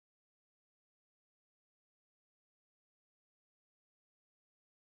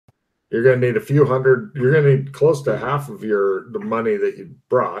You're going to need a few hundred. You're going to need close to half of the money that you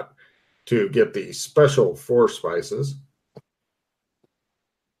brought to get the special 4 spices.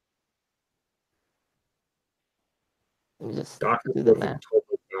 Just Doc is do the looking math.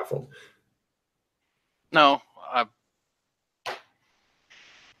 totally baffled. No,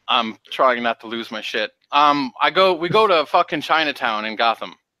 I'm trying not to lose my shit. We go to fucking Chinatown in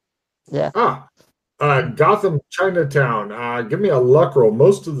Gotham. Yeah. Gotham, Chinatown. Give me a luck roll.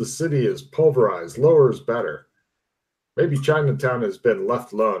 Most of the city is pulverized. Lower is better. Maybe Chinatown has been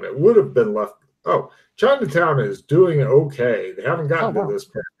left alone. It would have been left. Oh, Chinatown is doing okay. They haven't gotten to this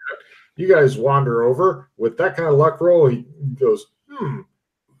point yet. You guys wander over with that kind of luck roll. He goes,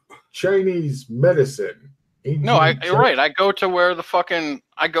 Chinese medicine. No, you're right. I go to where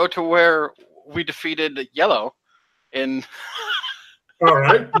we defeated Yellow in. All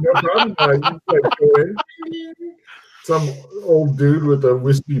right, no problem. You guys go in. Some old dude with a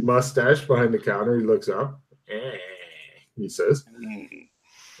wispy mustache behind the counter. He looks up. He says,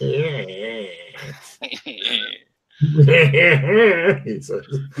 he says.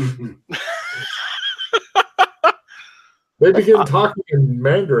 They begin talking in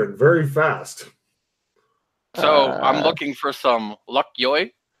Mandarin very fast. So I'm looking for some luck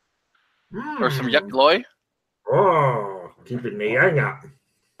yoi or some yuk loy. Oh, keeping the yang up.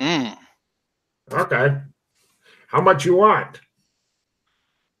 Okay. How much you want?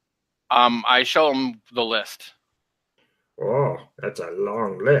 I show him the list. Oh, that's a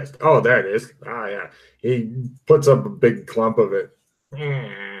long list. Oh, there it is. Ah, yeah. He puts up a big clump of it.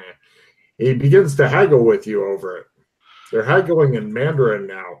 He begins to haggle with you over it. They're haggling in Mandarin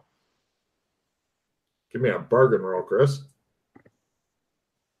now. Give me a bargain roll, Chris.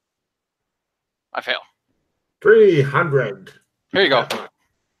 I fail. 300. Here you go.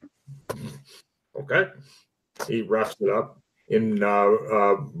 Okay. He wraps it up in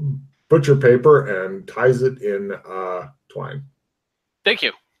butcher paper and ties it in twine. Thank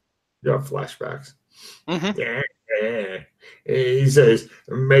you. You have flashbacks. Mm-hmm. Yeah. He says,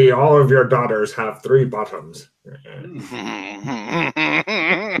 may all of your daughters have 3 bottoms. You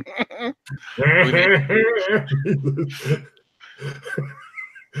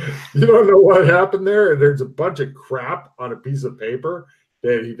don't know what happened there? There's a bunch of crap on a piece of paper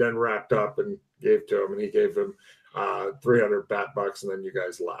that he then wrapped up and gave to him, and he gave him 300 bat bucks, and then you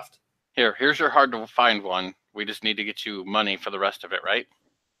guys left. Here's your hard to find one. We just need to get you money for the rest of it, right?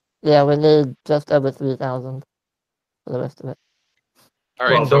 Yeah, we need just over 3,000 for the rest of it. All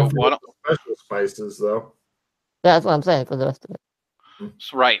right, so what? Special spices, though. Yeah, that's what I'm saying for the rest of it.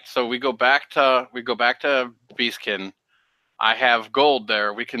 Right. So we go back to Beastkin. I have gold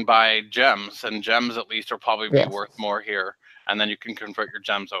there. We can buy gems, and gems at least will probably be worth more here. And then you can convert your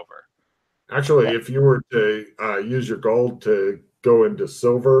gems over. Actually, if you were to use your gold to go into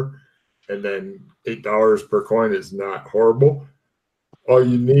silver, and then $8 per coin is not horrible. All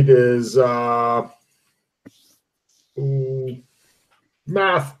you need is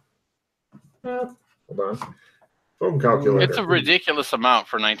math. Hold on. Phone calculator. It's a ridiculous amount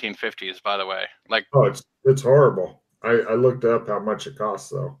for 1950s, by the way. Like, oh, it's horrible. I looked up how much it costs,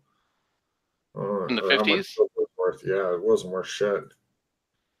 though. In the 50s? Yeah, it wasn't worth shit.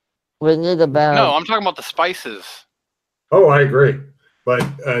 We need about... No, I'm talking about the spices. Oh, I agree. But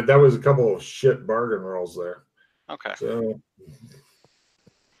that was a couple of shit bargain rolls there. Okay. So,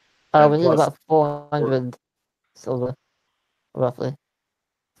 we need about 400 silver, roughly.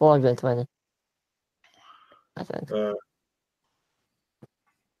 420, I think.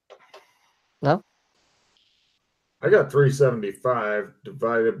 No? I got 375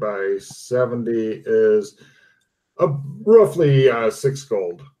 divided by 70 is roughly 6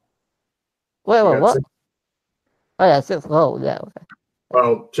 gold. Wait, what? Oh, yeah, 6 gold. Yeah, okay.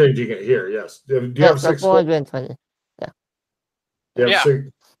 Well, changing it here, yes. Do you have 6 420. Yeah. 6?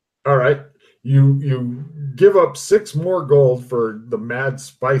 All right. You give up 6 more gold for the mad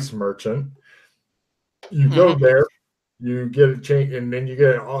spice merchant. You go there, you get a change, and then you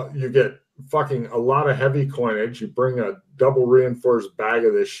get fucking a lot of heavy coinage. You bring a double reinforced bag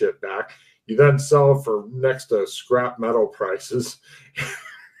of this shit back. You then sell it for next to scrap metal prices.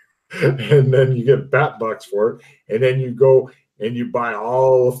 And then you get bat bucks for it. And then you go and you buy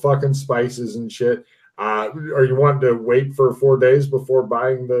all the fucking spices and shit. Are you wanting to wait for 4 days before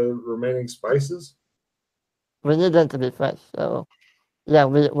buying the remaining spices? We need them to be fresh, so yeah,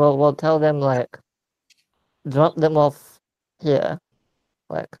 we'll tell them, like, drop them off here.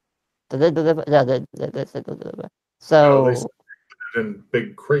 Like, did they deliver? Yeah, they said they'll deliver. So they said they put it in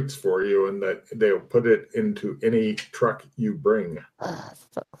big crates for you, and that they'll put it into any truck you bring. All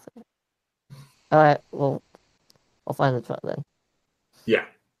right, well, I'll find the truck then. Yeah.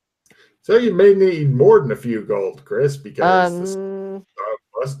 So you may need more than a few gold, Chris, because the Um, stock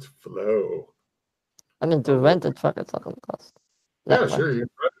must flow. I mean, to rent a truck, it's not going to cost. Yeah, sure. You can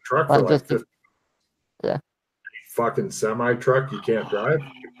rent a truck for like 50. Yeah. Fucking semi truck you can't drive?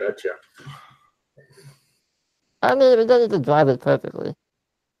 You betcha. I mean, we don't need to drive it perfectly.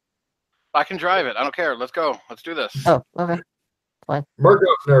 I can drive it. I don't care. Let's go. Let's do this. Oh, okay. Fine. Mark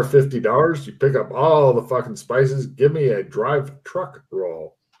up there $50. You pick up all the fucking spices. Give me a drive truck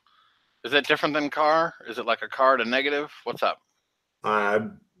roll. Is it different than car? Is it like a car to negative? What's up?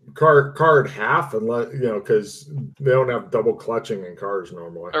 Card half, and let you know, because they don't have double clutching in cars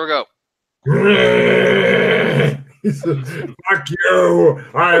normally. There we go. He said, "Fuck you!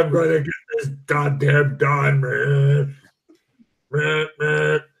 I am going to get this goddamn done, man."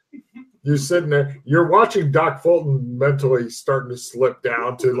 You're sitting there. You're watching Doc Fulton mentally starting to slip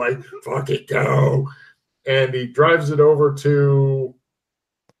down to like, "Fuck it, go!" And he drives it over to.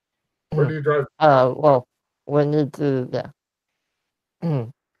 Where do you drive? Well, we need to, yeah.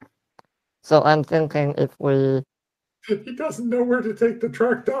 So I'm thinking if we... He doesn't know where to take the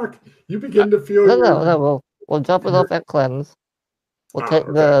truck, Doc. You begin to feel... No, we'll drop it off at Clem's. We'll take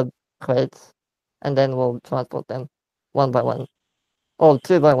the crates, and then we'll transport them one by one. Or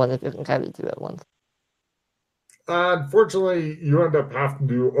 2 by 1 if you can carry 2 at once. Unfortunately, you end up having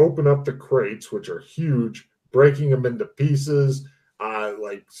to open up the crates, which are huge, breaking them into pieces,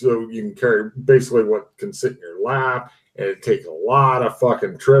 so you can carry basically what can sit in your lap, and it takes a lot of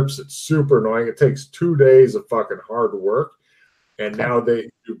fucking trips. It's super annoying. It takes 2 days of fucking hard work, and now you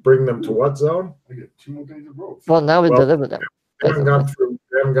bring them to what zone? I get 2 more days of roads. Well, now we deliver them. They haven't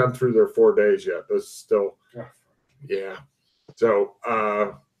gone through their 4 days yet. This is still, yeah. So,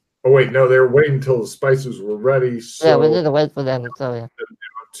 oh wait, no, they were waiting until the spices were ready. So yeah, we need to wait for them. So yeah.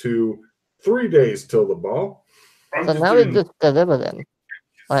 To 3 days till the ball. So now we just deliver them,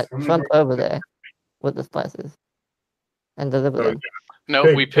 like trump over there with the spices, and deliver them.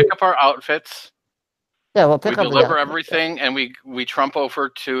 No, we pick up our outfits. Yeah, we'll pick up. We deliver everything, and we trump over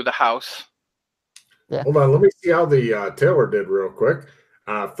to the house. Yeah. Hold on, let me see how the tailor did real quick.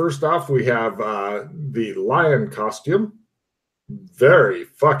 First off, we have the lion costume, very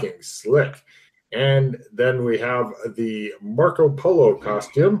fucking slick, and then we have the Marco Polo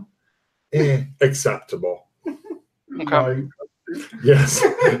costume, acceptable. Okay. Yes,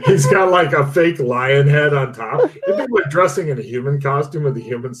 he's got like a fake lion head on top. It'd be like dressing in a human costume with a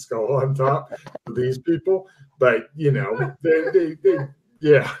human skull on top for these people, but you know, they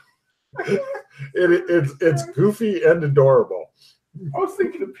yeah, it's goofy and adorable. I was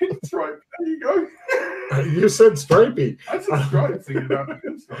thinking of pinstripe. There you go. You said stripey. I said stripe, thinking about the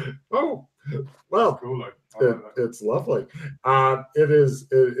pinstripe. Oh, well, cool, it's lovely.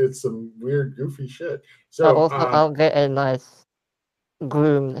 It's some weird, goofy shit. So I'll get a nice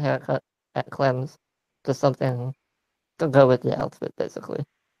groomed haircut at Clem's, just something to go with the outfit, basically,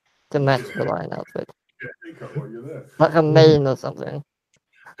 to match the lion outfit. Like a mane or something.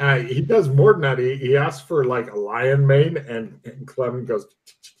 He does more than that. He asks for like a lion mane, and Clem goes,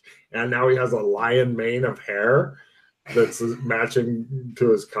 and now he has a lion mane of hair that's matching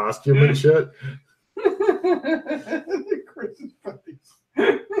to his costume and shit.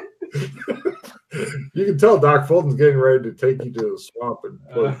 You can tell Doc Fulton's getting ready to take you to the swamp and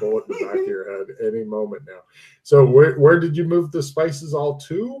put a bullet in the back of your head any moment now. So where did you move the spices all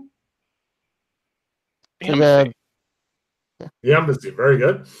to? The embassy. The embassy, very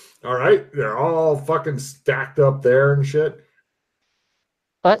good. All right, they're all fucking stacked up there and shit.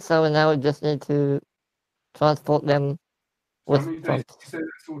 Right, so now we just need to transport them with. How many days did you say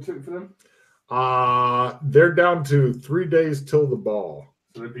that's all took for them? They're down to 3 days till the ball.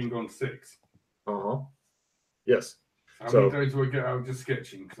 So they've been gone 6. Yes. How many days do I get out of just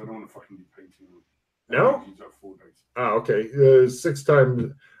sketching? Because I don't want to fucking be painting. No. 4 days. Oh, okay. 6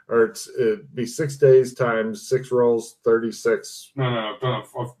 times. Or it'd be 6 days times 6 rolls, 36. No, I've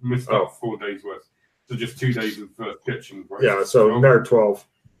missed out 4 days worth. So just 2 days of sketching. Right? Yeah, so another 12.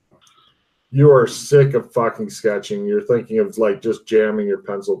 You are sick of fucking sketching. You're thinking of like just jamming your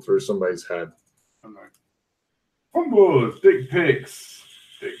pencil through somebody's head. I know. Fumbles, dick pics,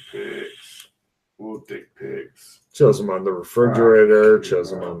 more dick pics. Shows them on the refrigerator.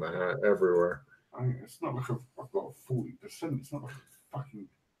 Shows them on the hat everywhere. It's not like I've got 40%. It's not like a fucking.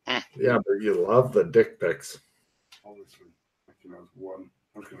 Yeah, but you love the dick pics. Obviously, that was 1.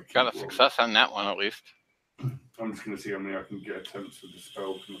 Got a success on that one at least. I'm just going to see how many I can get attempts with the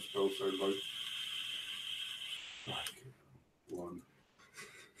spell. Can the spell so low? 1.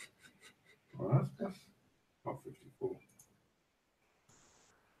 Well, that's not 54.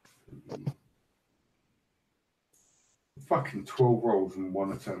 Fucking 12 rolls in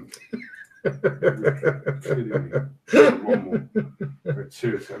one attempt. Kidding me. One more. For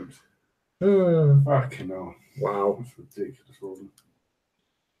 2 attempts. Fucking hell. Wow. That's ridiculous rolling.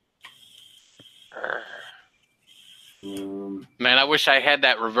 Man, I wish I had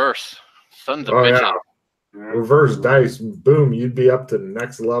that reverse. Sons of bitches. Yeah. Reverse dice, boom, you'd be up to the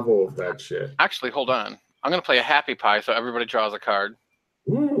next level of that shit. Actually, hold on. I'm going to play a happy pie so everybody draws a card.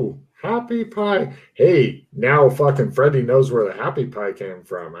 Ooh, happy pie. Hey, now fucking Freddy knows where the happy pie came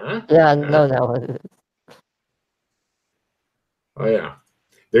from, huh? Yeah, no. Oh, yeah.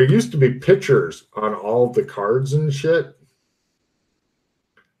 There used to be pictures on all the cards and shit.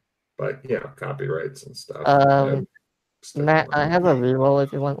 But, yeah, copyrights and stuff. Matt, I have a reroll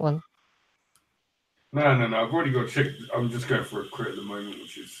if you want one. No. I've already got to check. I'm just going for a crit at the moment,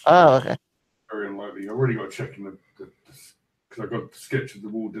 which is okay. very unlikely. I've already got to check in because I got the sketch of the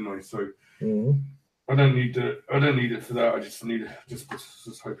wall, didn't I? So I don't need it for that. I just need just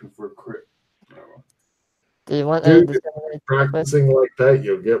hoping for a crit. Oh, do you want practicing like that?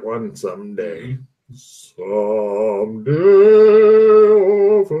 You'll get one someday. Someday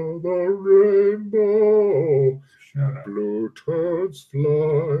over the rainbow, blue turds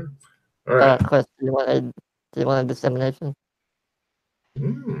fly. All right. Chris, do you want a dissemination?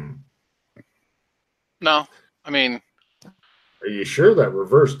 No, I mean. Are you sure that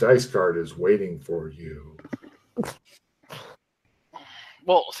reverse dice card is waiting for you?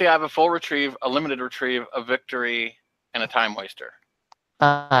 Well, see, I have a full retrieve, a limited retrieve, a victory, and a time waster.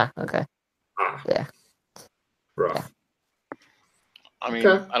 Okay. Yeah. Rough. I mean,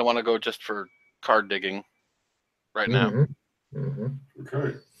 I don't want to go just for card digging right now.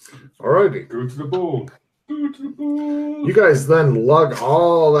 Okay. All righty. Go to the ball. You guys then lug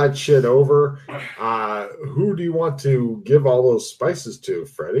all that shit over. Who do you want to give all those spices to,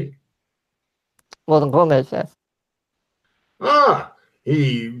 Freddy? Well, the gourmet chef.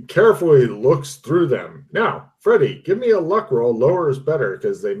 He carefully looks through them. Now, Freddy, give me a luck roll. Lower is better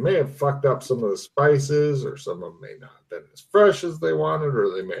because they may have fucked up some of the spices, or some of them may not have been as fresh as they wanted,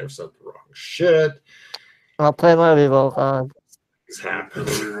 or they may have sent the wrong shit. I'll play my reroll card. Happen.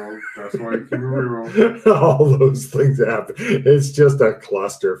 That's why you keep a reroll. All those things happen. It's just a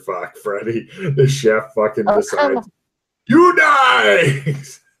clusterfuck, Freddy. The chef fucking decides, you die!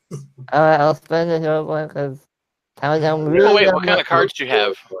 Alright, I'll spend the hero point because wait, what kind of cards do you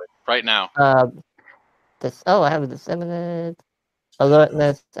have right now? I have a disseminate,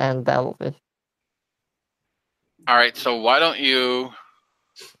 alertness, and battlefish. Alright, so why don't you...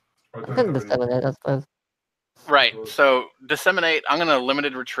 I can disseminate, I suppose. Right, so disseminate, I'm going to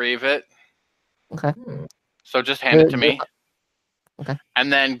limited retrieve it. Okay. So just hand it to me. Okay.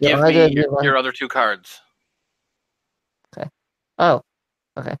 And then give me your other 2 cards. Okay. Oh,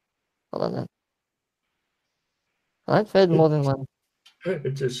 okay. Hold on then. I trade more than one.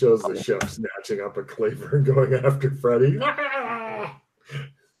 It just shows the chef snatching up a cleaver and going after Freddy.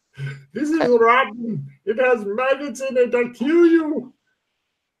 This is rotten. It has maggots in it. I'll kill you.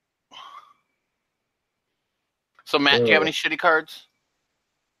 So, Matt, do you have any shitty cards?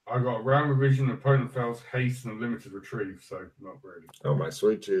 I got round revision, opponent fails, haste, and limited retrieve, so not really. Oh, my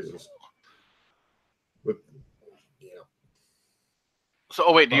sweet Jesus.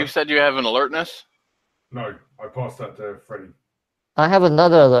 So, wait, you said you have an alertness? No, I passed that to Freddy. I have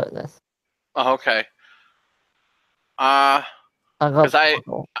another alertness. Oh, okay. Because I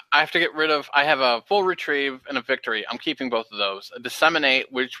have to get rid of... I have a full retrieve and a victory. I'm keeping both of those. A disseminate,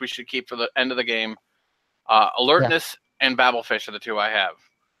 which we should keep for the end of the game. Alertness and battlefish are the 2 I have.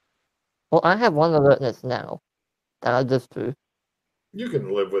 Well, I have one alertness now that I just drew. You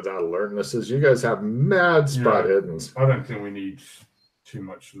can live without alertnesses. You guys have mad spot hiddens. I don't think we need too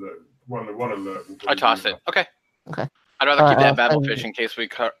much alert. One alert. I tossed it. Okay. Okay. I'd rather keep that battlefish in case we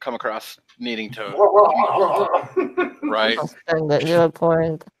come across needing to... Right. I'll spend the hero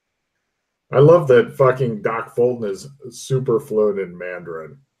point. I love that fucking Doc Fulton is super fluent in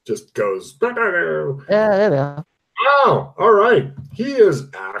Mandarin. Just goes... Yeah, there we go. Oh, all right. He is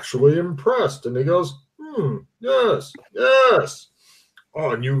actually impressed. And he goes, yes.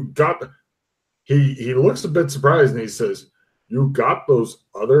 Oh, and you got... He looks a bit surprised and he says, you got those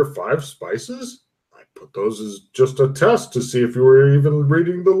other 5 spices? I put those as just a test to see if you were even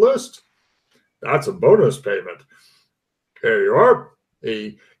reading the list. That's a bonus payment. There you are.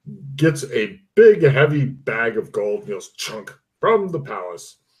 He gets a big, heavy bag of gold and goes, chunk, from the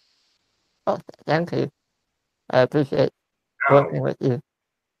palace. Oh, thank you. I appreciate working with you.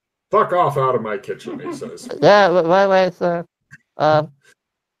 Fuck off out of my kitchen, he says. Yeah, right away, sir. Yeah,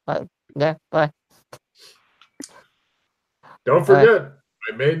 bye. Don't forget,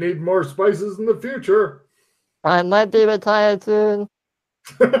 I may need more spices in the future. I might be retired soon.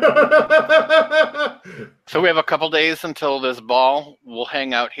 So we have a couple days until this ball. We'll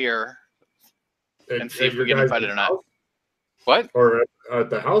hang out here and see if we get invited or not. What? Or at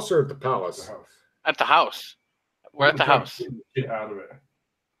the house or at the palace? The house. At the house. We're at the house. Get out of it.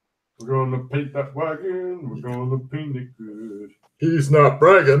 We're gonna paint that wagon. We're gonna paint it good. He's not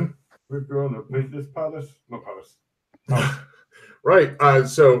bragging. We're gonna paint this palace. No palace. Right.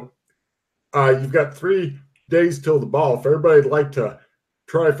 So you've got 3 days till the ball. If everybody'd like to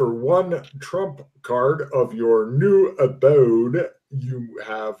try for one trump card of your new abode, you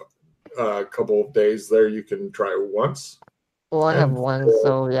have a couple of days there. You can try once. Well, I have one,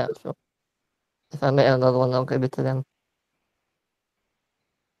 so yeah, sure. If I make another one, I'll give it to them.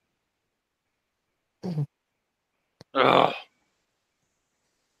 Ugh.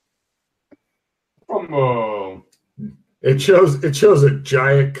 It shows a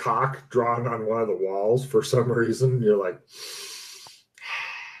giant cock drawn on one of the walls for some reason. You're like,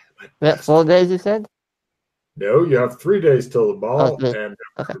 yeah, 4 days, you said? No, you have 3 days till the ball, Okay. and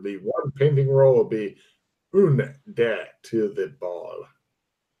the one painting roll will be un day to the ball.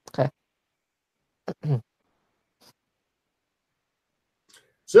 Okay.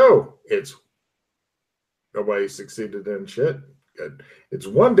 So it's nobody succeeded in shit. Good. It's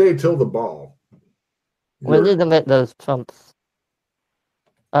 1 day till the ball. We need to make those trumps.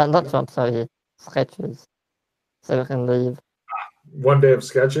 Not trumps, sorry, sketches. So we can leave. 1 day of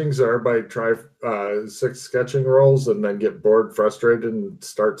sketching, so everybody try 6 sketching rolls and then get bored, frustrated, and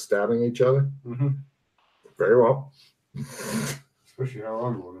start stabbing each other. Mm-hmm. Very well. Especially how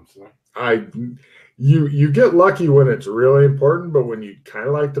I'm rolling today. You get lucky when it's really important, but when you kind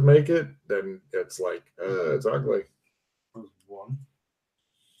of like to make it, then it's like it's ugly. That was 1.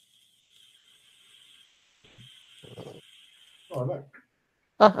 Oh, look.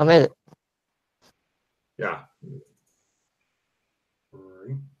 Oh, I made it. Yeah.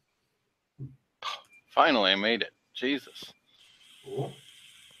 3. Finally, I made it. Jesus. Cool.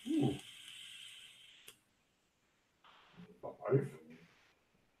 Ooh. 5.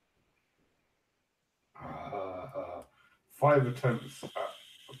 5 attempts at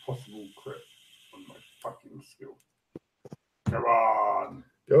a possible crit on my fucking skill. Come on.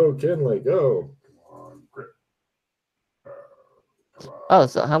 Go, Kinley, go. Come on, crit. Come on. Oh,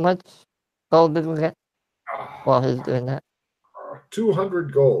 so how much gold did we get while he's doing that?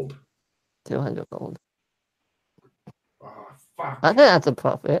 200 gold. 200 gold. Fuck. I think that's a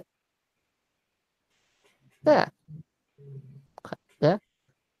profit. Yeah. Yeah.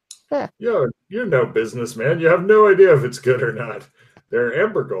 Yeah. You're no businessman. You have no idea if it's good or not. They're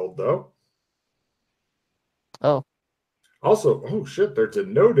amber gold, though. Oh. Also, oh shit, there's a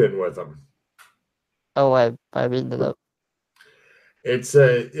note in with them. Oh, I read the note. It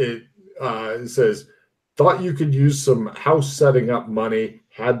says, thought you could use some house setting up money,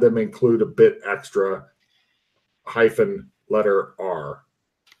 had them include a bit extra, -letter R.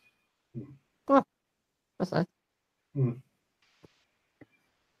 Oh, that's nice.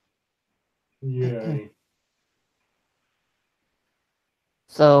 Yay.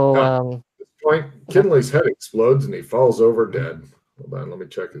 So, At this point, Kinley's head explodes and he falls over dead. Hold on, let me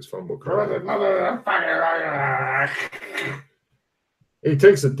check his fumble card. He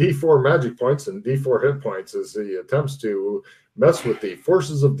takes a D4 magic points and D4 hit points as he attempts to mess with the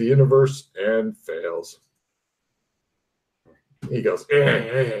forces of the universe and fails. He goes,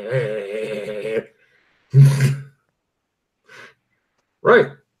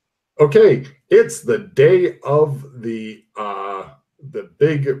 right. Okay, it's the day of the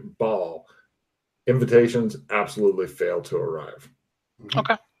big ball. Invitations absolutely fail to arrive.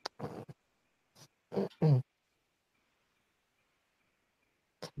 Okay.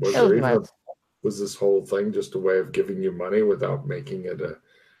 Was this whole thing just a way of giving you money without making it an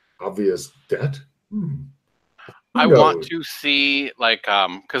obvious debt? I want to see, like,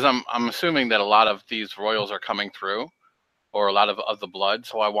 because I'm assuming that a lot of these royals are coming through, or a lot of the blood.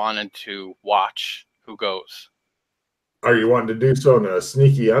 So I wanted to watch who goes. Are you wanting to do so in a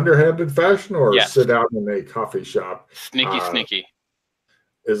sneaky, underhanded fashion, or Yes. sit down in a coffee shop? Sneaky.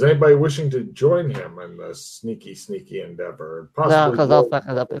 Is anybody wishing to join him in the sneaky endeavor? No, because I'll fuck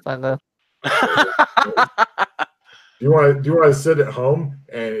it up if I go. Do you want to sit at home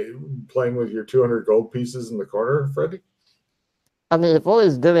and playing with your 200 gold pieces in the corner, Freddie? I mean, if all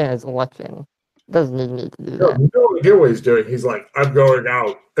he's doing is watching, doesn't need me to do that. No idea what he's doing. He's like, I'm going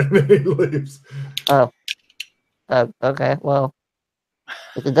out, and then he leaves. Oh. Okay, well,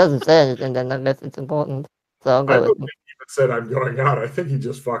 if he doesn't say anything, then I guess it's important. So I'll I go don't with think him. he even said I'm going out. I think he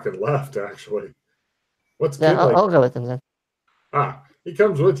just fucking left, actually. What's Yeah, Kinley? I'll go with him then. He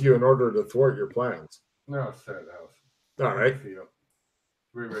comes with you in order to thwart your plans. No, I'll stay at the house. All right.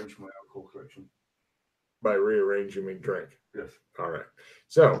 Rearrange my alcohol collection. By rearrange, you mean drink? Yes. All right.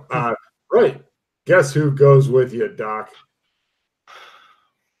 So, right. Guess who goes with you, Doc?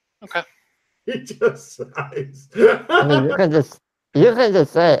 Okay. He just sighs. I mean, you can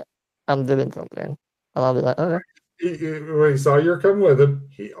just say, I'm doing something. And I'll be like, okay. When he saw you come with him,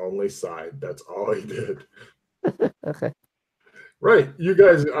 he only sighed. That's all he did. Okay. Right. You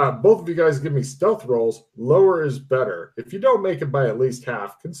guys, both of you guys give me stealth rolls. Lower is better. If you don't make it by at least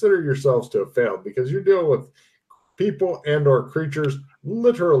half, consider yourselves to have failed because you're dealing with people and or creatures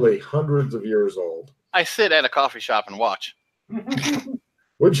literally hundreds of years old. I sit at a coffee shop and watch.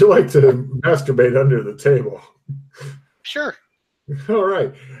 Would you like to masturbate under the table? Sure. All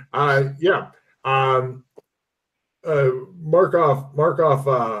right. Yeah. Mark off.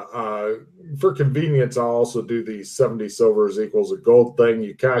 For convenience, I'll also do the 70 silvers equals a gold thing.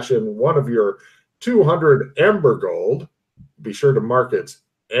 You cash in one of your 200 amber gold. Be sure to mark it's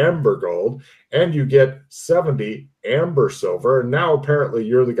amber gold, and you get 70 amber silver. And now apparently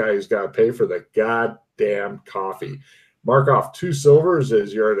you're the guy who's got to pay for the goddamn coffee. Mark off 2 silvers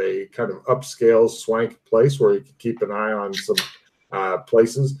as you're at a kind of upscale swank place where you can keep an eye on some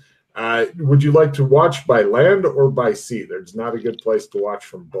places. Would you like to watch by land or by sea? There's not a good place to watch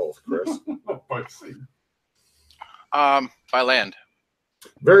from both, Chris. By sea. By land.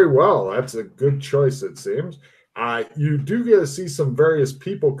 Very well. That's a good choice, it seems. You do get to see some various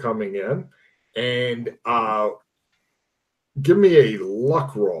people coming in, and give me a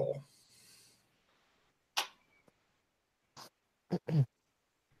luck roll.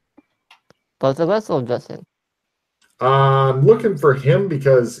 Both of us or just him? I'm looking for him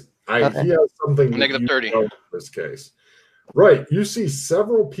because he has something Negative 30 in this case. Right. You see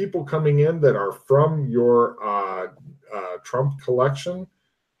several people coming in that are from your Trump collection.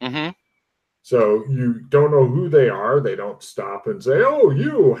 Mm-hmm. So you don't know who they are. They don't stop and say, "Oh,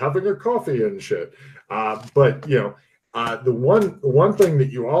 you having a coffee and shit." But the one thing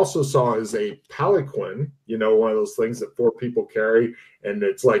that you also saw is a palanquin. One of those things that 4 people carry, and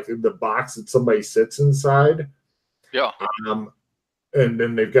it's like the box that somebody sits inside. Yeah. And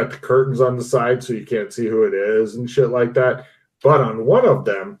then they've got the curtains on the side so you can't see who it is and shit like that. But on one of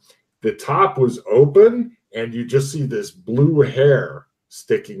them, the top was open and you just see this blue hair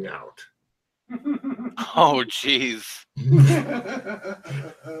sticking out. Oh, jeez.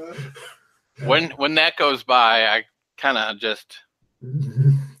 When that goes by, I kind of just...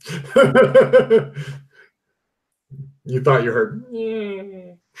 You thought you heard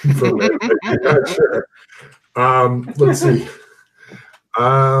from it, but you're not sure. Let's see.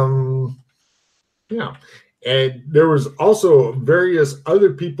 Yeah. And there was also various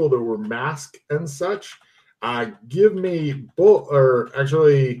other people that were masked and such. Give me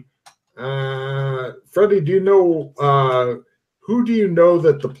Freddie, do you know who do you know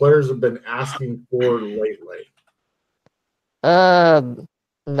that the players have been asking for lately?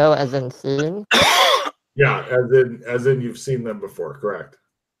 No, as in seen. Yeah, as in you've seen them before, correct?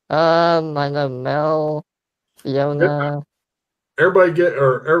 I know Mel, Fiona. Everybody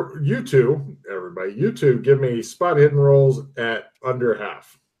you two give me spot hidden rolls at under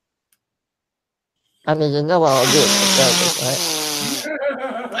half. I mean, you know what I'll do, right?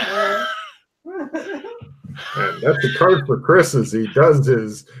 And that's the card for Chris as he does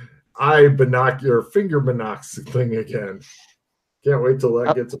his finger binocs thing again. Can't wait till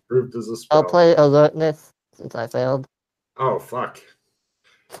that gets approved as a spell. I'll play alertness since I failed. Oh, fuck.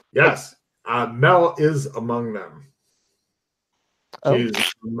 Yes. Mel is among them. Oh. She's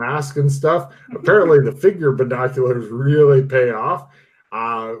masked and stuff. Apparently the figure binoculars really pay off.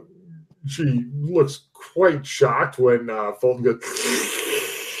 She looks quite shocked when Fulton goes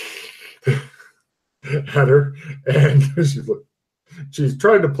at her, and she's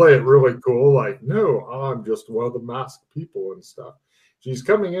trying to play it really cool, like, no, I'm just one of the masked people and stuff. She's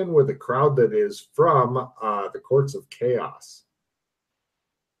coming in with a crowd that is from the Courts of Chaos.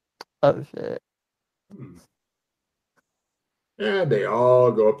 Oh, shit. And they all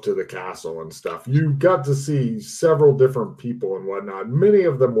go up to the castle and stuff. You got to see several different people and whatnot. Many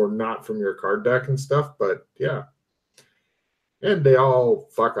of them were not from your card deck and stuff, but yeah. And they all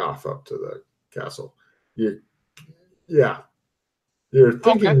fuck off up to the castle. You're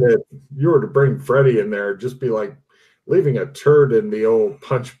thinking that you were to bring Freddie in there, just be like leaving a turd in the old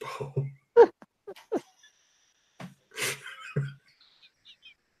punch bowl.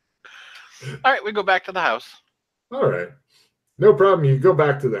 All right, we go back to the house. All right. No problem. You go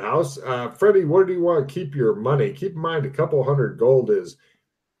back to the house. Freddie, where do you want to keep your money? Keep in mind, a couple hundred gold is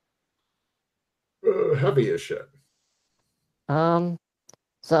heavy as shit. So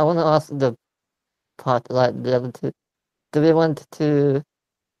I want to ask the part like the other two? Do we want to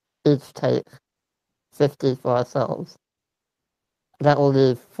each take 50 for ourselves? That will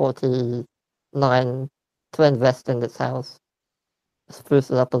leave 49 to invest in this house.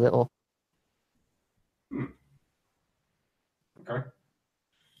 Spruce it up a little. Okay.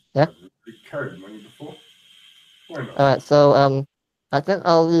 Yeah. You carried money before. Why not? Alright, so I think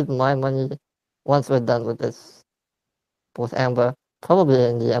I'll leave my money once we're done with this with Amber, probably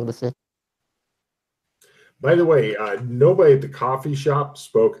in the embassy. By the way, nobody at the coffee shop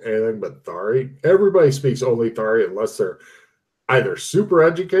spoke anything but Thari. Everybody speaks only Thari unless they're either super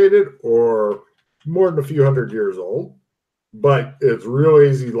educated or more than a few hundred years old. But it's real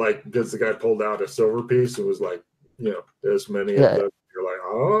easy, like, because the guy pulled out a silver piece and was like, this many of them. You're like,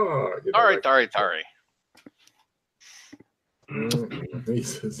 all right, he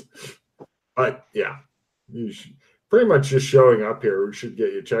says, but yeah, you should, pretty much just showing up here, we should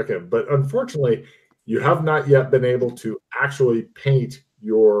get you check-in. But unfortunately, you have not yet been able to actually paint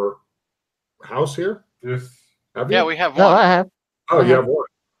your house here. Yes. Have you? Yeah, we have No, one. I have. Oh, you have one.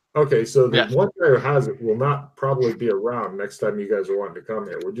 Okay, so the Yes. one guy who has it will not probably be around next time you guys are wanting to come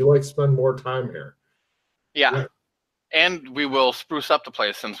here. Would you like to spend more time here? Yeah. And we will spruce up the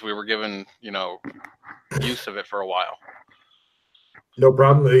place since we were given, use of it for a while. No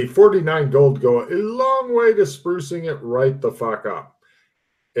problem. The 49 gold go a long way to sprucing it right the fuck up.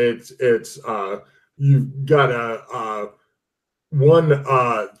 It's you've got a one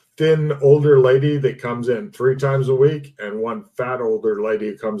thin older lady that comes in 3 times a week and one fat older lady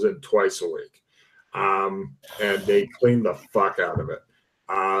who comes in twice a week. And they clean the fuck out of it.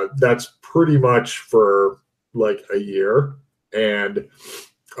 That's pretty much for like a year. And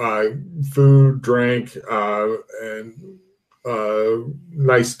food, drink, and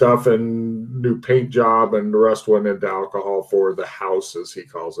nice stuff and new paint job, and the rest went into alcohol for the house, as he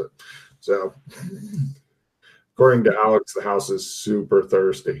calls it. So according to Alex, the house is super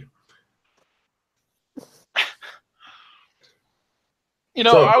thirsty.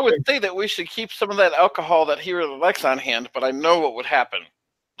 I would say that we should keep some of that alcohol that he really likes on hand, but I know what would happen.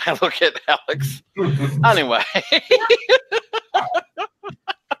 I look at Alex. Anyway.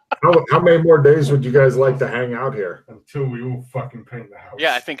 How many more days would you guys like to hang out here? Until we all fucking paint the house.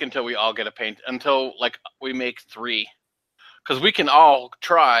 Yeah, I think until we all get a paint, until like we make 3. Because we can all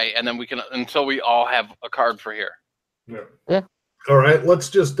try, and then we can, until we all have a card for here. Yeah. All right, let's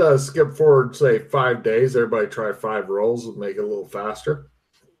just skip forward, say 5 days. Everybody try 5 rolls and make it a little faster.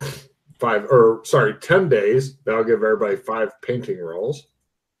 10 days. That'll give everybody 5 painting rolls.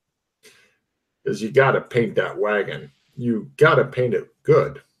 Because you got to paint that wagon. You got to paint it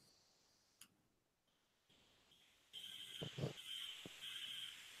good.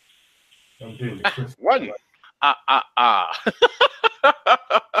 I'm doing the Christmas. 1.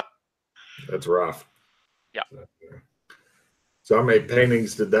 That's rough. Yeah. So how many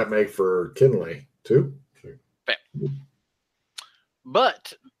paintings did that make for Kinley? 2?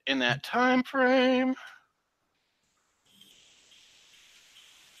 But in that time frame,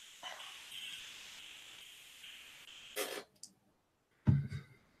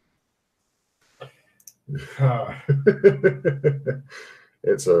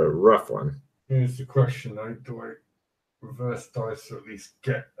 it's a rough one. Here's the question, though. Do I reverse dice to at least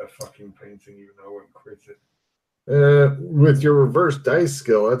get a fucking painting, even though I won't crit it? With your reverse dice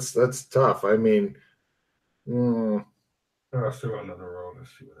skill, that's tough. I mean, I'll still got another roll.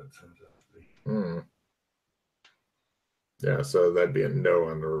 Let's see what that turns out to be. Yeah, so that'd be a no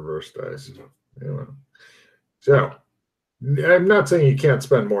on the reverse dice. Yeah. So, I'm not saying you can't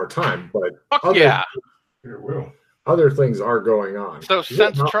spend more time, but yeah, it will. Other things are going on. So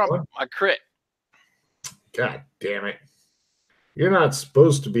since Trump, I crit. God damn it! You're not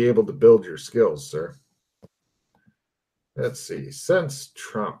supposed to be able to build your skills, sir. Let's see. Since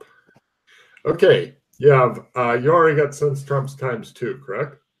Trump. Okay, you already got since Trump's times 2,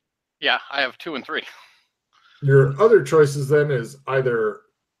 correct? Yeah, I have 2 and 3. Your other choices then is either.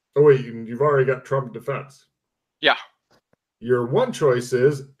 Oh wait, you've already got Trump defense. Yeah. Your one choice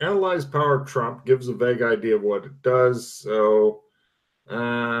is analyze power Trump, gives a vague idea of what it does. So,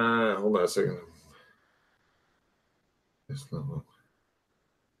 hold on a second.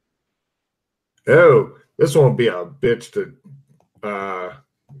 Oh, this won't be a bitch to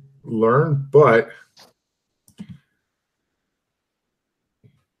learn, but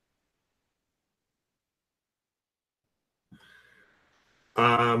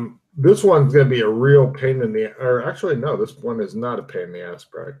this one's going to be a real pain in the, or actually, no, this one is not a pain in the ass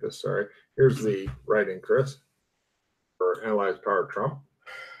practice. Sorry. Here's the writing, Chris, for analyze power Trump.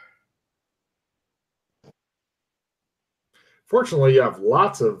 Fortunately, you have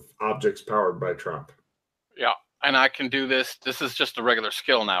lots of objects powered by Trump. Yeah, and I can do this. This is just a regular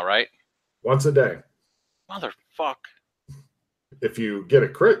skill now, right? Once a day. Motherfuck. If you get a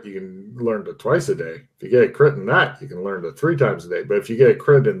crit, you can learn to twice a day. If you get a crit in that, you can learn to 3 times a day. But if you get a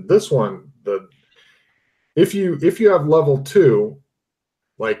crit in this one, if you have level 2,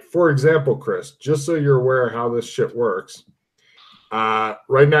 like for example, Chris, just so you're aware how this shit works,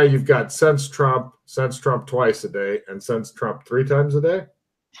 right now you've got Sense Trump twice a day, and Sense Trump 3 times a day.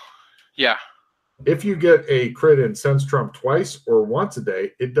 Yeah. If you get a crit in Sense Trump twice or once a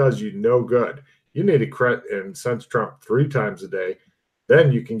day, it does you no good. You need a crit in Sense Trump 3 times a day.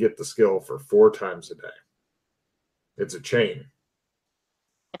 Then you can get the skill for 4 times a day. It's a chain.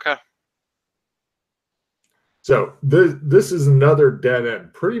 Okay. So this is another dead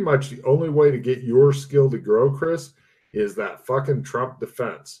end. Pretty much the only way to get your skill to grow, Chris, is that fucking Trump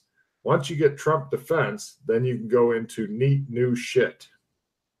defense. Once you get Trump defense, then you can go into neat new shit.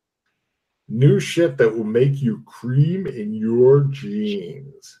 New shit that will make you cream in your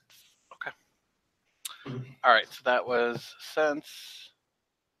jeans. Okay. All right. So that was Sense.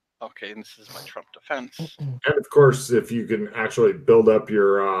 Okay. And this is my Trump defense. And of course, if you can actually build up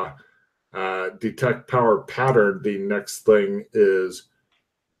your detect power pattern, the next thing is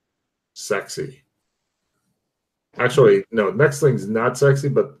sexy. Actually, no, next thing's not sexy,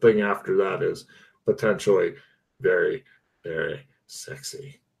 but the thing after that is potentially very, very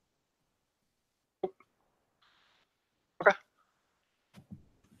sexy. Okay.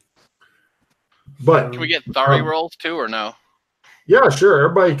 But can we get Thari rolls too, or no? Yeah, sure.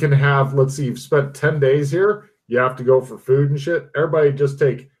 Everybody can have, let's see, you've spent 10 days here. You have to go for food and shit. Everybody just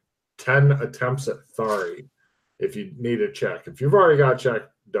take 10 attempts at Thari if you need a check. If you've already got a check,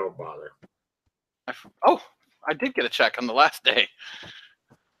 don't bother. I did get a check on the last day.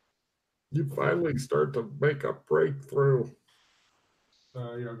 You finally start to make a breakthrough.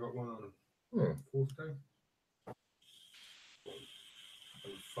 Yeah, I got one on fourth day. I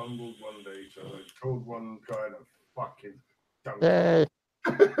fumbled one day, so I told one guy to fucking dunk. Yay.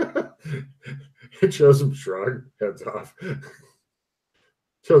 It shows him shrug, heads off.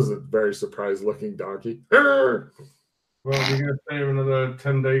 Shows a very surprised looking donkey. Arr! Well, we're going to stay here another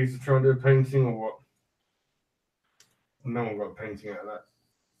 10 days to try and do a painting, or what? No one got a painting out of that.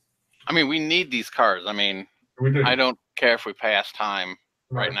 I mean, we need these cards. I mean, We do. I don't care if we pass time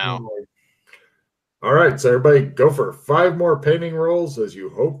right now. All right, so everybody go for 5 more painting rolls as you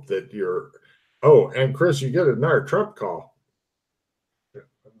hope that you're... Oh, and Chris, you get another Trump call. Yeah,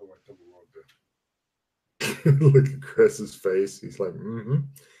 I don't know what double rolled. Look at Chris's face. He's like,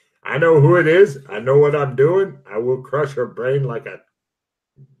 I know who it is. I know what I'm doing. I will crush her brain like a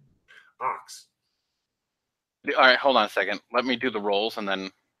ox. All right, hold on a second. Let me do the rolls, and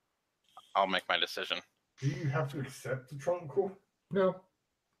then I'll make my decision. Do you have to accept the Trump call? No.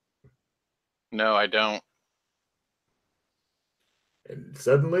 No, I don't. And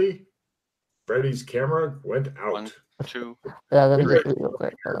suddenly, Freddy's camera went out. 1, 2. Yeah, let me just read real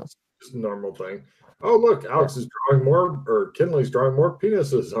quick. Just a normal thing. Oh, look, Alex is drawing more, or Kinley's drawing more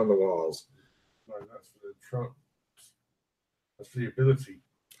penises on the walls. No, that's for the Trump. That's the ability.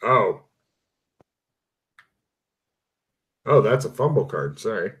 Oh. Oh, that's a fumble card.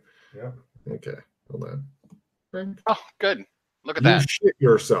 Sorry. Yeah. Okay. Hold on. Oh, good. Look at You that. shit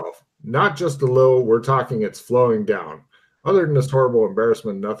yourself. Not just a little. We're talking it's flowing down. Other than this horrible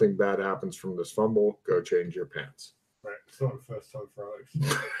embarrassment, nothing bad happens from this fumble. Go change your pants. Right. It's not the first time for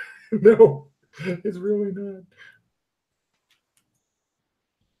Alex. No, it's really not.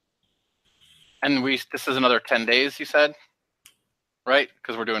 And this is another 10 days, you said? Right?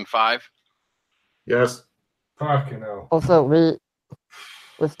 Because we're doing 5? Yes. Fucking hell. Also, we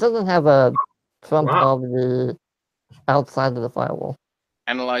still don't have a Trump Wow. of the outside of the firewall.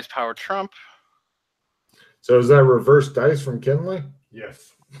 Analyze power Trump. So is that reverse dice from Kinley?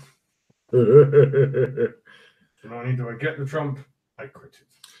 Yes. Okay, So not only do I get the Trump, I crit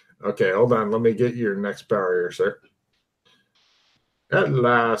it. hold on. Let me get your next power here, sir. At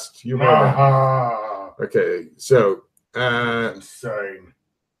last, you made it. Ah, Okay, so insane.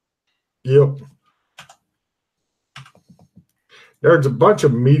 yep. There's a bunch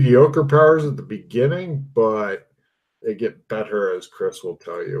of mediocre powers at the beginning, but they get better, as Chris will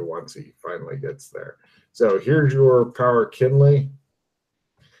tell you once he finally gets there. So here's your power, Kinley.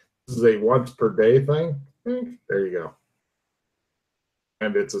 This is a once per day thing. There you go.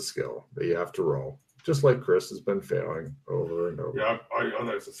 And it's a skill that you have to roll, just like Chris has been failing over and over. Yeah, I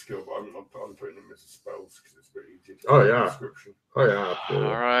know it's a skill, but I'm putting them as spells because it's a bit easier to Oh, yeah. description. Oh, yeah. Absolutely.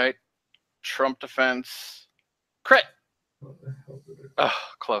 All right. Trump defense. Crit. What the hell did it? Oh,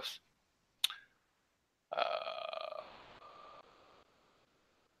 close.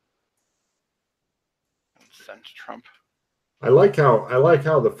 Send to Trump. I like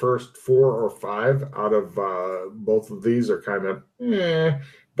how the first 4 or 5 out of both of these are kind of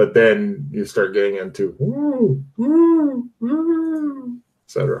but then you start getting into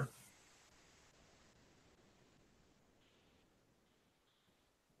etc.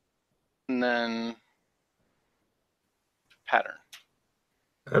 And then pattern.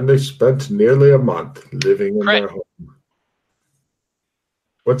 And they spent nearly a month living in their home.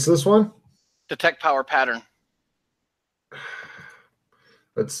 What's this one? Detect power pattern.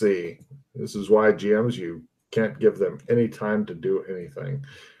 Let's see. This is why GMs, you can't give them any time to do anything.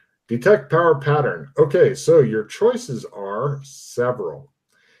 Detect power pattern. Okay, so your choices are several.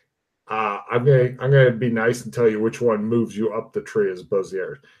 I'm gonna be nice and tell you which one moves you up the tree as opposed to the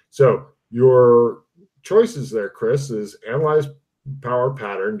others. So your choices there, Chris, is analyze power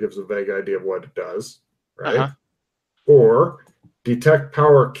pattern, gives a vague idea of what it does, right? Or detect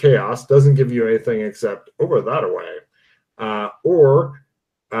power chaos, doesn't give you anything except over that away. Or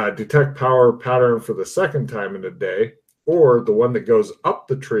detect power pattern for the second time in a day, or the one that goes up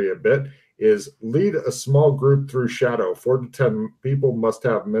the tree a bit is lead a small group through shadow. 4 to 10 people must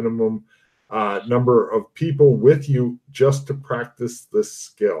have minimum number of people with you just to practice this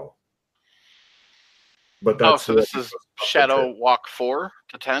skill. But that's so this is shadow walk 4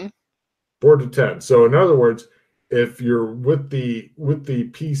 to 10? 4 to 10. So in other words, if you're with the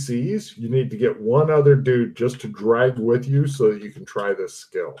PCs, you need to get one other dude just to drag with you so that you can try this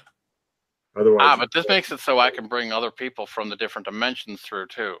skill. Otherwise, but this makes it so I can bring other people from the different dimensions through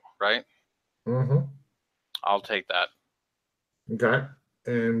too, right? Mm-hmm. I'll take that. Okay,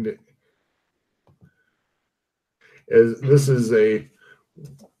 and this is a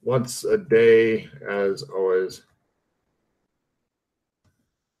once a day, as always.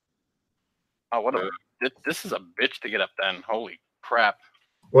 Oh, this is a bitch to get up then. Holy crap.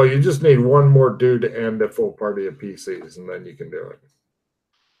 Well, you just need one more dude and a full party of PCs, and then you can do it.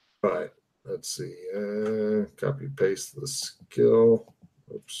 But let's see. Copy paste the skill.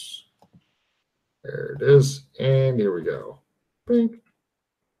 Oops. There it is. And here we go. Bing.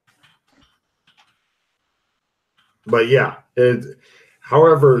 But yeah,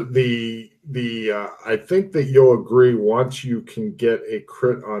 however, I think that you'll agree once you can get a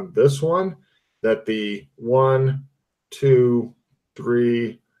crit on this one, that the 1, 2,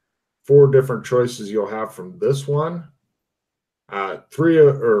 3, 4 different choices you'll have from this one, 1,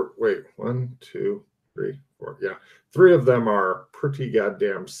 2, 3, 4, yeah, 3 of them are pretty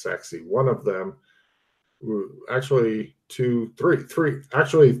goddamn sexy. One of them, actually 2, 3.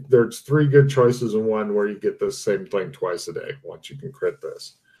 Actually, there's 3 good choices in one where you get the same thing twice a day once you can crit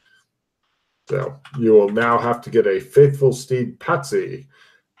this. So you will now have to get a faithful steed Patsy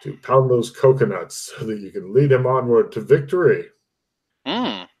to pound those coconuts so that you can lead him onward to victory.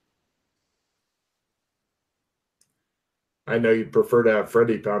 I know you'd prefer to have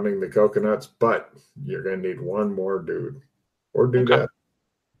Freddy pounding the coconuts, but you're going to need one more dude or dudette.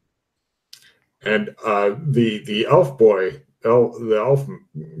 And the elf boy, the elf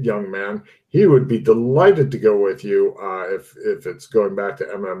young man, he would be delighted to go with you if it's going back to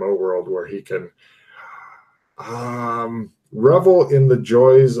MMO world where he can revel in the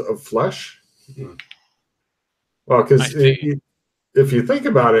joys of flesh. Well, because if you think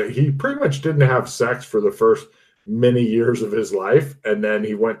about it, he pretty much didn't have sex for the first many years of his life, and then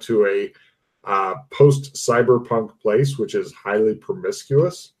he went to a post-cyberpunk place, which is highly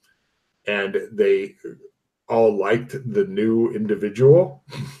promiscuous, and they all liked the new individual.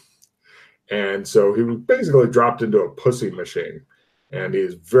 And so he was basically dropped into a pussy machine, and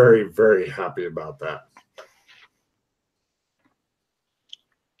he's very, very happy about that.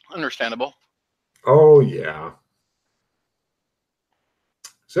 Understandable. Oh, yeah.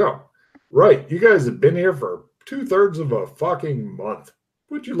 So, right, you guys have been here for 2/3 of a fucking month.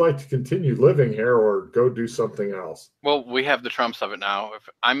 Would you like to continue living here or go do something else? Well, we have the trumps of it now. If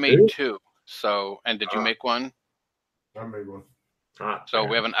I made 2, so, and did you make one? I made one. So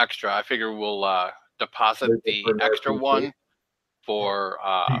we have an extra. I figure we'll deposit the extra one for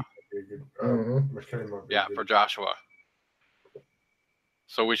for Joshua.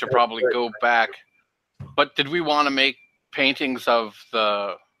 So we should probably go back. But did we want to make paintings of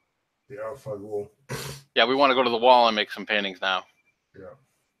the outside wall? Yeah, we want to go to the wall and make some paintings now. Yeah.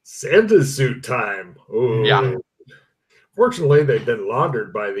 Santa suit time. Oh. Yeah. Fortunately, they've been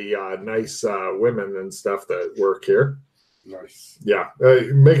laundered by the nice women and stuff that work here. Nice. Yeah.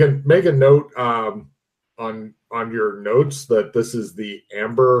 Make a note on your notes that this is the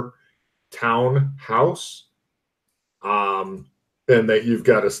Amber Town House, and that you've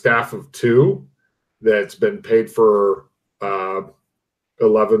got a staff of 2 that's been paid for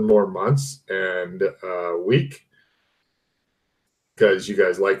 11 more months and a week because you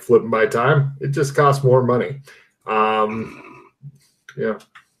guys like flipping by time. It just costs more money. Yeah.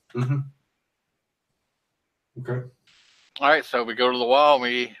 Mm-hmm. Okay. All right, so we go to the wall, and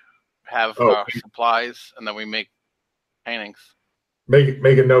we have supplies, and then we make paintings. Make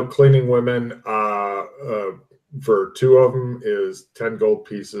a note. Cleaning women for 2 of them is 10 gold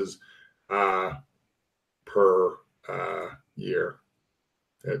pieces per year.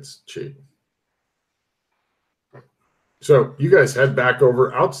 It's cheap. So you guys head back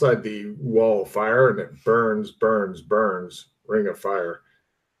over outside the wall of fire, and it burns. Ring of fire.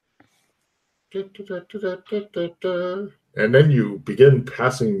 And then you begin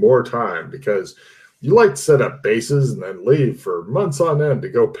passing more time because you like to set up bases and then leave for months on end to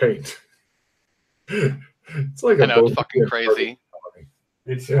go paint. It's like it's fucking crazy.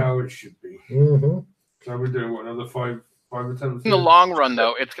 It's how it should be. Mm-hmm. So we're doing what, another five attempts? In the long run,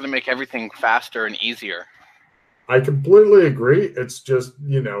 though, it's going to make everything faster and easier. I completely agree. It's just,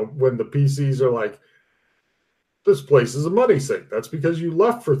 when the PCs are like, this place is a money sink. That's because you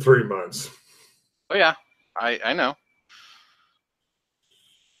left for 3 months. Oh, yeah. I know.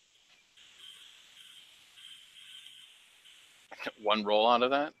 One roll out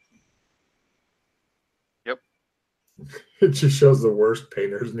of that? Yep. It just shows the worst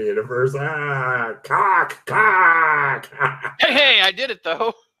painters in the universe. Cock. Hey, I did it,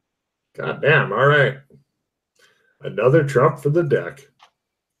 though. God damn. All right. Another trump for the deck.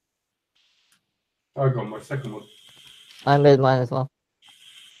 I got my second one. I made mine as well.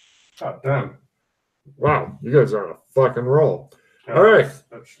 God damn. Wow, you guys are on a fucking roll. All right.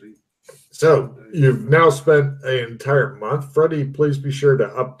 Actually, so you've now spent an entire month. Freddie, please be sure to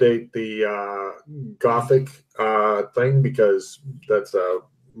update the Gothic thing because that's a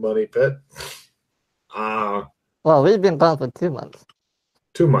money pit. Well, we've been gone for 2 months.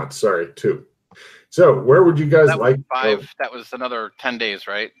 2 months, sorry, 2. So where would you guys like? 5. That was another 10 days,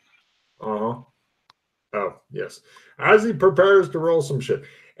 right? Oh, yes. As he prepares to roll some shit.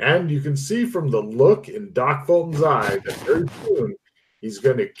 And you can see from the look in Doc Fulton's eye that very soon he's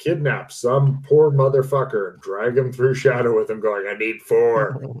going to kidnap some poor motherfucker and drag him through Shadow with him going, I need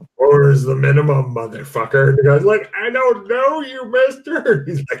 4. 4 is the minimum, motherfucker. And the guy's like, I don't know you, mister.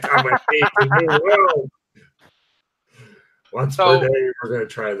 He's like, I'm going to teach you well. Once per day, we're going to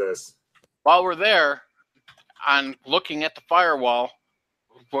try this. While we're there, on looking at the firewall,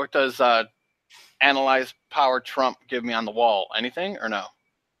 what does Analyze Power Trump give me on the wall? Anything or no?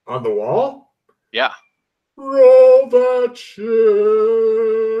 On the wall? Yeah. Roll that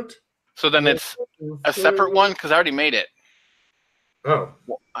shit. So then it's a separate one because I already made it. Oh.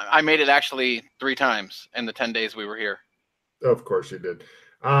 I made it actually 3 times in the 10 days we were here. Of course you did.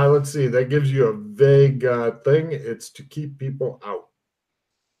 Let's see. That gives you a vague thing. It's to keep people out.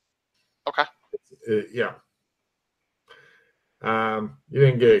 Okay. Yeah. You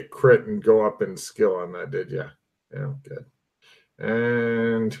didn't get a crit and go up in skill on that, did you? Yeah, good.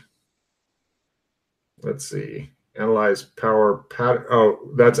 And let's see. Analyze power pattern. Oh,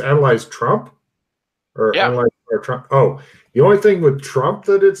 that's analyze Trump? Or analyze power Trump. Oh, the only thing with Trump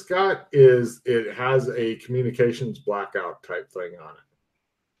that it's got is it has a communications blackout type thing on it.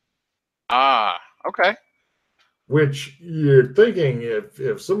 Ah, okay. Which you're thinking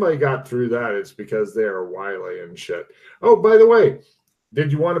if somebody got through that, it's because they are wily and shit. Oh, by the way,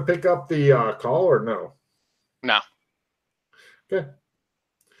 did you want to pick up the call or no? No. Okay.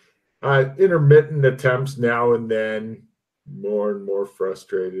 Intermittent attempts now and then, more and more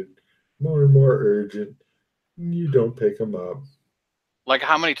frustrated, more and more urgent. You don't pick them up. Like,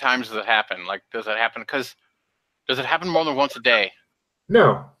 how many times does it happen? Like, does it happen? Because does it happen more than once a day?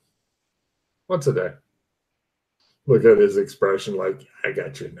 No. Once a day. Look at his expression like, I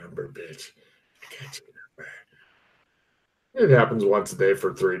got your number, bitch. I got your number. It happens once a day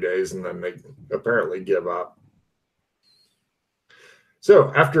for 3 days, and then they apparently give up.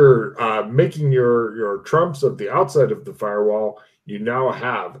 So after making your trumps at the outside of the firewall, you now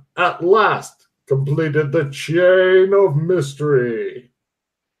have, at last, completed the chain of mystery.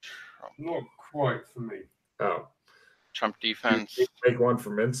 Not quite for me. Oh. Trump defense. You make one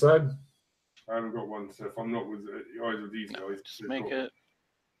from inside? I haven't got one, so if I'm not with either of these guys, just make it.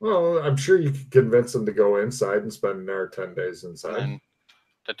 Well, I'm sure you could convince them to go inside and spend another 10 days inside. And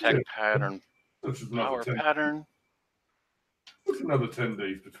detect pattern. Power pattern. What's another 10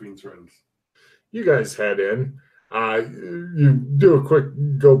 days between turns? You guys head in. You do a quick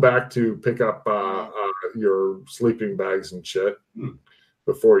go back to pick up your sleeping bags and shit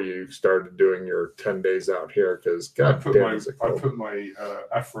before you started doing your 10 days out here because God damn, I put my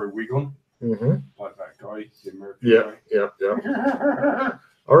afro wig on. like that guy, the American guy. Yeah.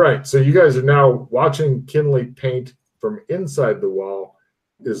 All right, so you guys are now watching Kinley paint from inside the wall.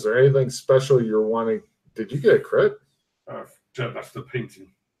 Is there anything special you're wanting? Did you get a crit? That's the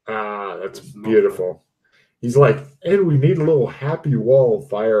painting. That's beautiful. He's like, and we need a little happy wall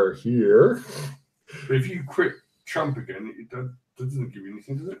fire here. But if you crit Trump again, it doesn't give you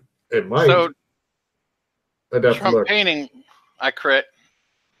anything, does it? It might. So, Trump painting, I crit.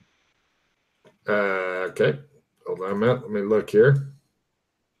 Okay. Hold on a minute. Let me look here.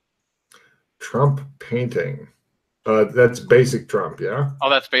 Trump painting. That's basic Trump, yeah? Oh,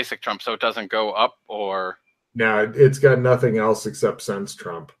 that's basic Trump, so it doesn't go up or... No, it's got nothing else except Sense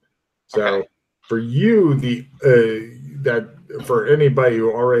Trump. So okay. For you, for anybody who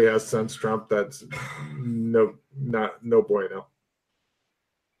already has Sense Trump, that's no bueno.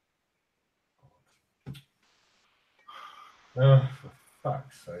 For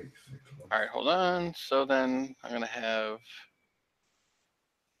fuck's sake. All right, hold on. So then I'm going to have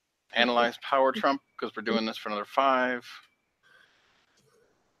analyze power Trump because we're doing this for another 5.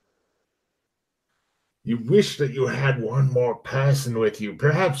 You wish that you had one more person with you.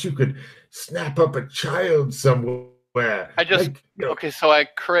 Perhaps you could snap up a child somewhere. I just, okay, so I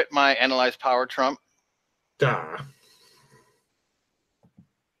crit my analyze power Trump.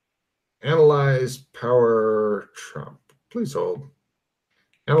 Analyze power Trump. Please hold.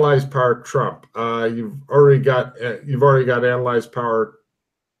 Analyze power Trump. You've already got analyze power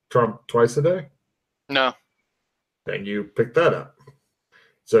Trump twice a day? No. Then you pick that up.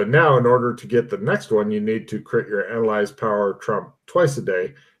 So now in order to get the next one, you need to crit your analyze power Trump twice a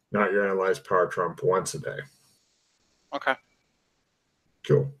day, not your analyze power Trump once a day. Okay.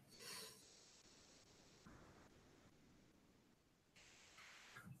 Cool.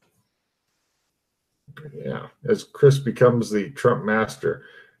 Yeah, as Chris becomes the Trump master.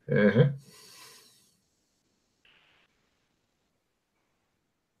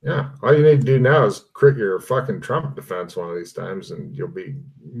 Yeah, all you need to do now is crit your fucking Trump defense one of these times, and you'll be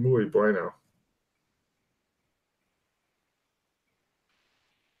muy bueno.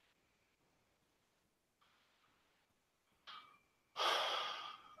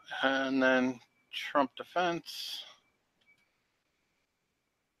 And then Trump defense.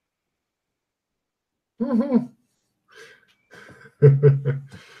 And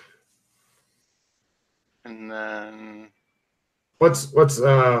then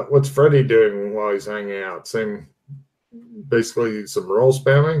what's Freddie doing while he's hanging out? Same, basically some roll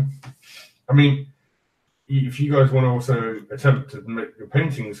spamming. I mean, if you guys want to also attempt to make your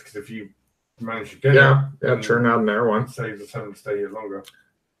paintings, because if you manage to get it, churn out an air one. Saves us having to stay here longer.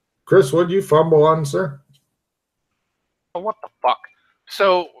 Chris, what did you fumble on, sir? Oh, what the fuck?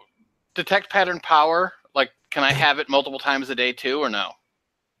 So, detect pattern power. Like, can I have it multiple times a day too, or no?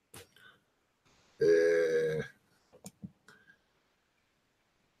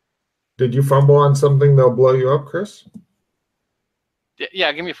 Did you fumble on something that'll blow you up, Chris?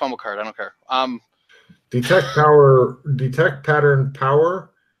 Yeah, give me a fumble card. I don't care. Detect pattern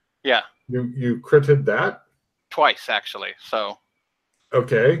power. Yeah. You critted that? Twice, actually. So.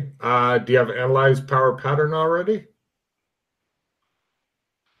 Okay. Do you have analyze power pattern already?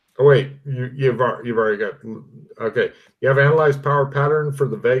 Oh wait, you've already got. Okay, you have analyze power pattern for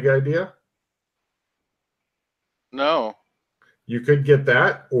the vague idea. No. You could get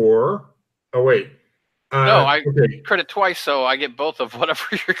that, or wait. No, I crit it twice, so I get both of whatever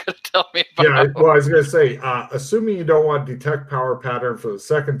you're going to tell me about. Yeah, well, I was going to say, assuming you don't want detect power pattern for the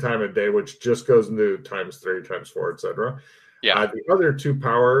second time a day, which just goes into ×3, ×4, etc. Yeah. The other 2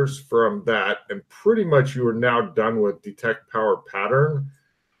 powers from that, and pretty much you are now done with detect power pattern,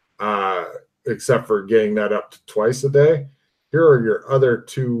 except for getting that up to twice a day. Here are your other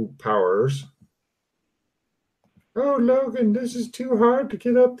 2 powers. Oh, Logan, this is too hard to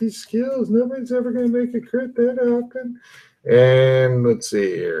get up these skills. Nobody's ever going to make a crit that often. And let's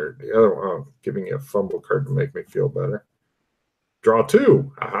see here. The other one, I'm giving you a fumble card to make me feel better. Draw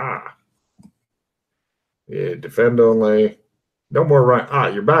 2. Aha. Yeah, defend only. No more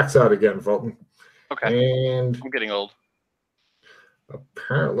run. Your back's out again, Fulton. Okay. And I'm getting old.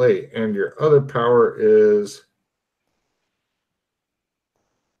 Apparently, and your other power is...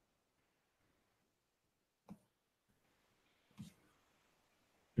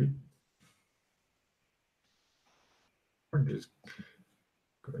 We're just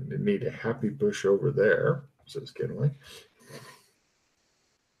going to need a happy bush over there, says Kinley.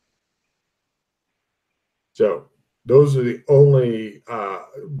 So those are the only,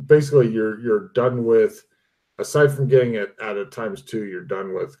 basically you're done with, aside from getting it at a ×2, you're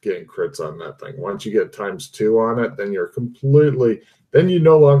done with getting crits on that thing. Once you get ×2 on it, then you're completely then you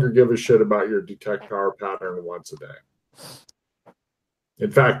no longer give a shit about your detect power pattern once a day.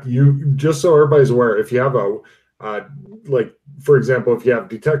 In fact, you just so everybody's aware, if you have a like, for example, if you have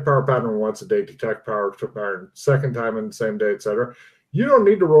detect power pattern once a day, detect power pattern second time in the same day, etc., you don't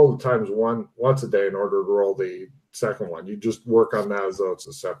need to roll the times once a day in order to roll the second one. You just work on that as though it's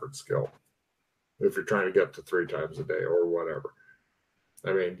a separate skill. If you're trying to get to 3 times a day or whatever.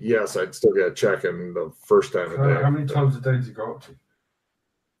 I mean, yes, I'd still get a check in the first time a day. How many times a day do you go up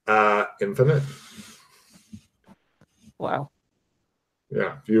to? Infinite. Wow.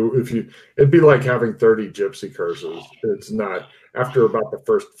 Yeah, if you, it'd be like having 30 gypsy curses. It's not, after about the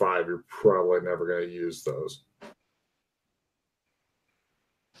first 5, you're probably never going to use those.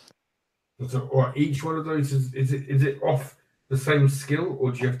 So, or each one of those is it off the same skill,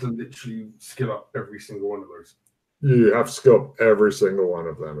 or do you have to literally skill up every single one of those? You have to skill up every single one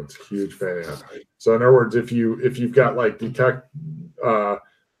of them. It's a huge pain in the ass. So in other words, if you've got like detect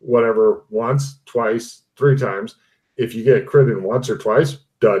whatever once, twice, 3 times, if you get crit in once or twice,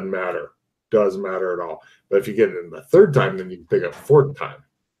 doesn't matter at all. But if you get it in the 3rd time, then you can pick up 4th time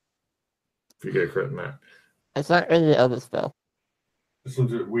if you get crit in that. It's not any other spell. This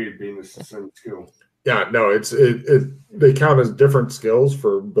one's a bit weird being the same skill. Yeah, no, they count as different skills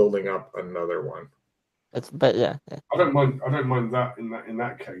for building up another one. But yeah. I don't mind that in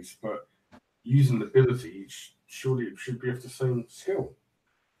that case, but using the ability, surely it should be of the same skill.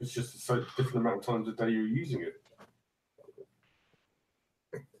 It's just a different amount of times a day you're using it.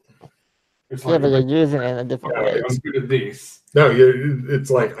 It's like, but you're using it in a different way. I'm good at this. No, it's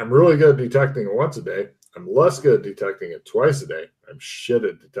like, I'm really good at detecting it once a day. I'm less good at detecting it twice a day. I'm shit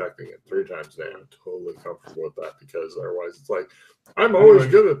at detecting it 3 times a day. I'm totally comfortable with that, because otherwise it's like, I'm always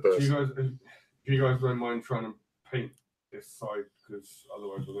good at this. Do you guys don't mind trying to paint this side, because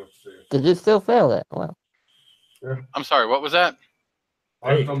otherwise we'll have to see it. Did you still fail it? Well, yeah. I'm sorry, what was that?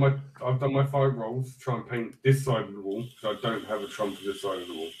 I've done my 5 rolls to try and paint this side of the wall, because I don't have a trump for this side of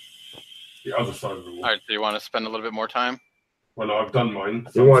the wall. The other side of the wall. All right, do you want to spend a little bit more time? Well, no, I've done mine.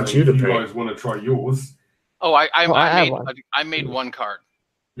 So you guys want to try yours? Oh, I made 1 card.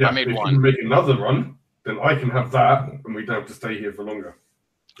 Yeah, I made if 1. you make another run, then I can have that, and we don't have to stay here for longer.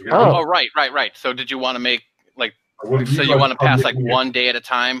 Oh, right. So did you want to make, like, so you want to pass like 1 day at a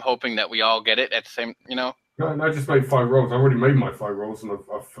time, hoping that we all get it at the same, No, I just made 5 rolls. I already made my 5 rolls, and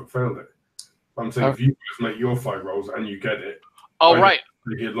I've failed it. I'm saying if you guys make your 5 rolls and you get it, oh, right,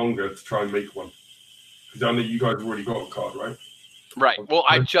 stay here longer to try and make one. Because I know you guys have already got a card, right? Right. Well,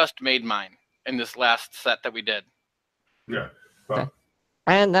 I just made mine in this last set that we did. Yeah. Okay.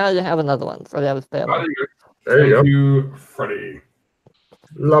 And now you have another one. So that was fair. There you go. Thank you, Freddie.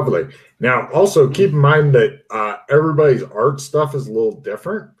 Lovely. Now, also keep in mind that everybody's art stuff is a little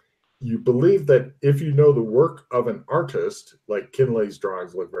different. You believe that if you know the work of an artist, like Kinley's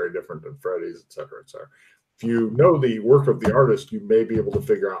drawings look very different than Freddie's, et cetera, et cetera. If you know the work of the artist, you may be able to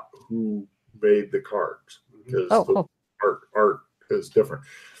figure out who made the cards, because art is different.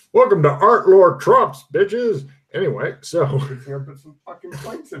 Welcome to Art Lore Trumps, bitches. Anyway, so I put some fucking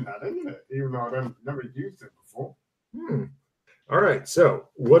points in that, isn't it? Even though I've never used it before. All right. So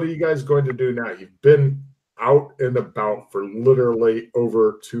what are you guys going to do now? You've been out and about for literally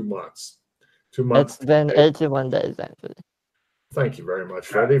over 2 months. 2 months. It's been 81 days, actually. Thank you very much,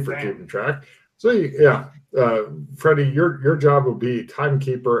 Freddie, for keeping track. So Freddie, your job will be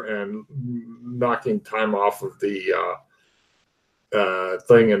timekeeper and knocking time off of the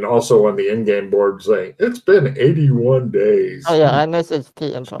thing, and also on the in-game board saying it's been 81 days. Oh yeah, I message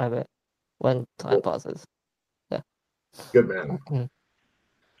Pete in private when time passes. Yeah. Good man.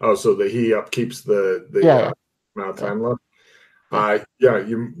 Oh, so that he upkeeps the amount of time left.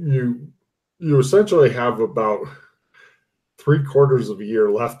 You essentially have about 3/4 of a year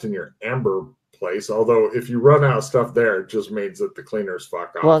left in your amber place. Although if you run out of stuff there, it just means that the cleaners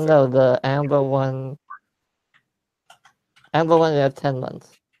fuck off. Well, no, the amber one. Amber one, you have 10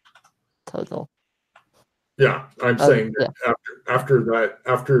 months total. Yeah, I'm saying that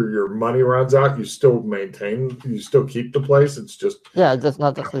after your money runs out, you still keep the place. It's just just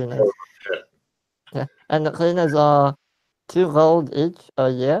not the cleaners. Yeah, and the cleaners are 2 gold each a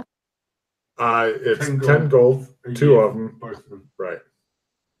year. It's 10 gold, 2 of them. Both of them. Right.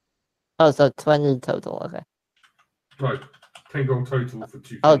 Oh, so 20 total. Okay. Right, 10 gold total for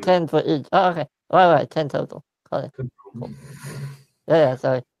 2. Oh, 10 for each. Oh, okay. Right, 10 total. Got it. Cool. Yeah,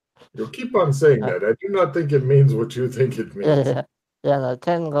 sorry. You'll keep on saying that. I do not think it means what you think it means. Yeah, no,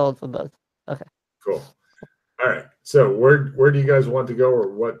 10 gold for both. Okay. Cool. All right. So where do you guys want to go,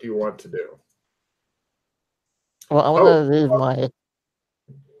 or what do you want to do? Well, I want to leave my...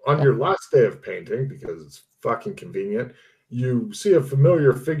 On your last day of painting, because it's fucking convenient, you see a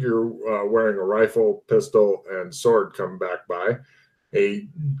familiar figure wearing a rifle, pistol, and sword come back by. He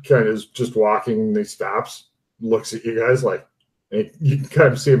kind of is just walking. He stops, looks at you guys like, and you can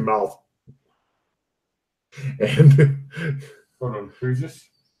kind of see him mouth. And hold on, who's this?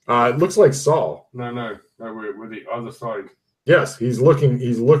 It looks like Saul. No, we're the other side. Yes, he's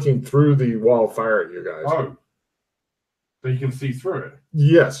looking through the wall of fire at you guys. Oh, so you can see through it.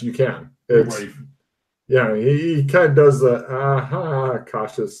 Yes, you can. Wave. Yeah, he kind of does the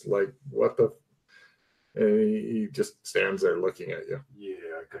cautious, like, what the, and he just stands there looking at you.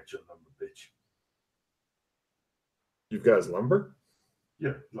 Yeah, I got your number, bitch. You guys lumber?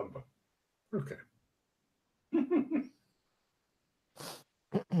 Yeah, lumber. Okay.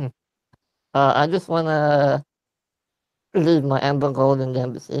 I just want to leave my amber gold in the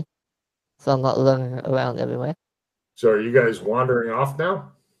embassy, so I'm not luring around everywhere. So are you guys wandering off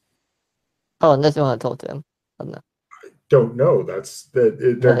now? Oh, unless you want to talk to him. I don't know. Don't know. There's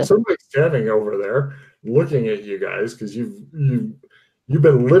somebody standing over there looking at you guys because you've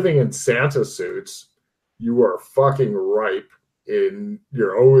been living in Santa suits. You are fucking ripe.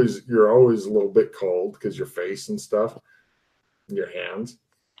 You're always a little bit cold because your face and stuff, and your hands.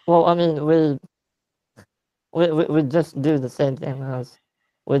 Well, I mean, we just do the same thing as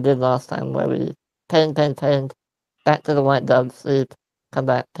we did last time, where we paint, back to the white dove, sleep, come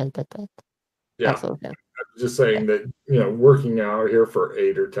back, paint. Yeah. That sort of thing. I'm just saying that, working out here for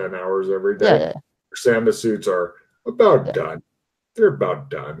 8 or 10 hours every day, Yeah. your Santa suits are about done. They're about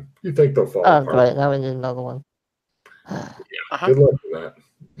done. You think they'll fall apart? Great. Now we need another one. Good luck with that.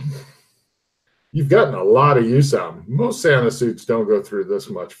 You've gotten a lot of use out of them. Most Santa suits don't go through this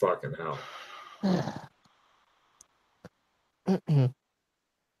much fucking hell. I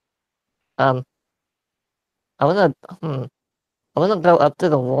wanna go up to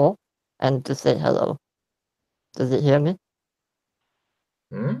the wall and just say hello. Does it hear me?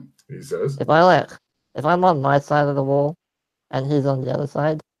 He says. If I'm on my side of the wall and he's on the other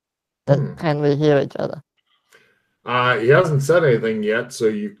side, then can we hear each other? He hasn't said anything yet, so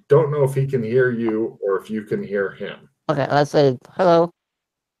you don't know if he can hear you or if you can hear him. Okay, let's say hello.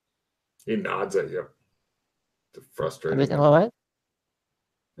 He nods at you. It's frustrating. Everything all right?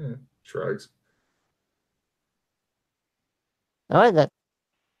 Shrugs. All right then.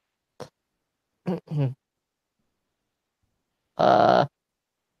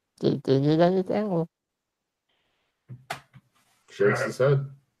 Do you need anything? Or? Shakes his head.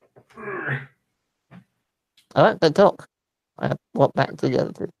 All right, good talk. I walk back to the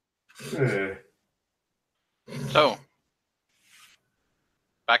other two. So,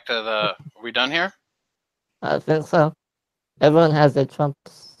 back to are we done here? I think so. Everyone has their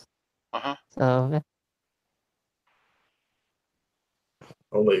trumps. Uh-huh. So, yeah.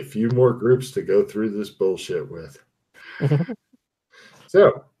 Only a few more groups to go through this bullshit with.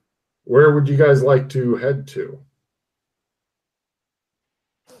 So, where would you guys like to head to?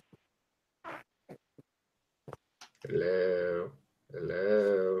 Hello.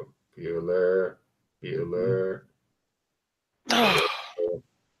 Bueller.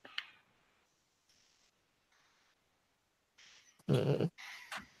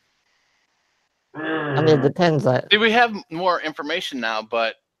 I mean, it depends. See, we have more information now,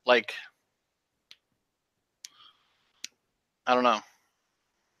 but like, I don't know.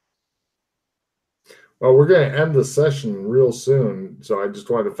 Well, we're going to end the session real soon, so I just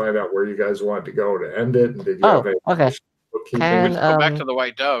wanted to find out where you guys wanted to go to end it, and did you have any okay. We just go back to the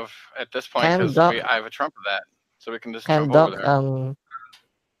White Dove at this point because I have a trump of that, so we can just jump over there.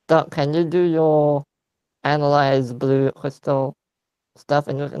 Doc, can you do your analyze blue crystal stuff,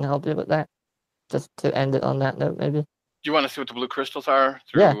 and we can help you with that? Just to end it on that note, maybe. Do you want to see what the blue crystals are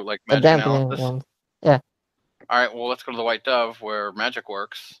through like magic analysis? Ones. Yeah. All right. Well, let's go to the White Dove where magic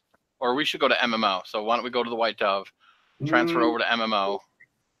works, or we should go to MMO. So why don't we go to the White Dove, transfer over to MMO?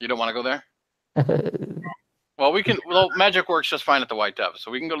 You don't want to go there? Well, we can. Well, magic works just fine at the White Dove,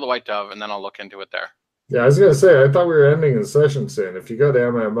 so we can go to the White Dove, and then I'll look into it there. Yeah, I was gonna say, I thought we were ending the session soon. If you go to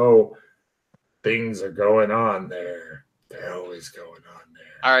MMO, things are going on there. They're always going on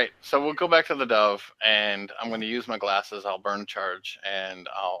there. All right, so we'll go back to the Dove, and I'm going to use my glasses. I'll burn charge, and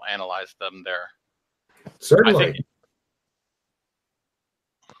I'll analyze them there. Certainly.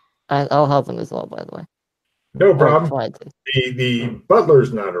 I'll help him as well, by the way. No problem. The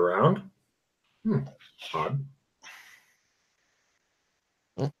butler's not around. Odd.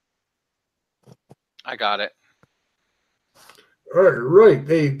 I got it. All right.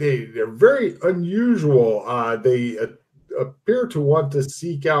 They're very unusual. They appear to want to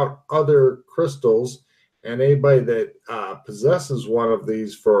seek out other crystals, and anybody that possesses one of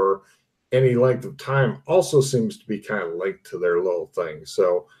these for any length of time also seems to be kind of linked to their little thing.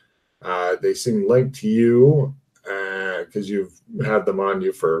 So they seem linked to you because you've had them on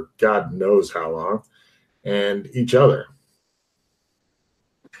you for God knows how long, and each other.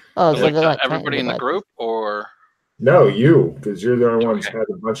 Oh, so Like they're like everybody in the group, or no, you, because you're the only ones who had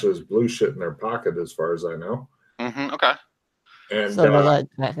a bunch of this blue shit in their pocket, as far as I know. Okay. And so they're like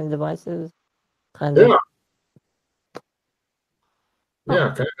tracking devices, kind yeah. of.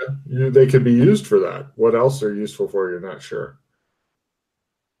 Yeah, kind of. They could be used for that. What else they're useful for, you're not sure,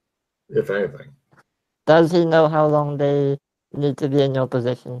 if anything. Does he know how long they need to be in your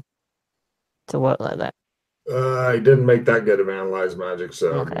position to work like that? I didn't make that good of analyze magic,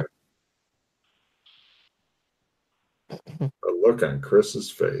 so Okay. a look on Chris's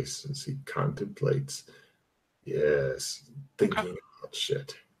face as he contemplates. Yes, thinking about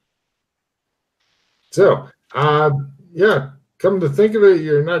shit. So, yeah, come to think of it,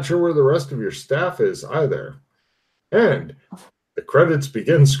 you're not sure where the rest of your staff is either. And the credits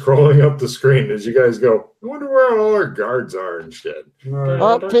begin scrolling up the screen as you guys go, I wonder where all our guards are and shit.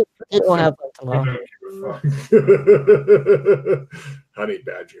 Well, Pete will have that tomorrow. Honey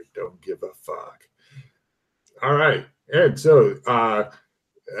Badger, don't give a fuck. All right. And so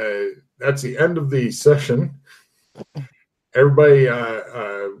that's the end of the session. Everybody,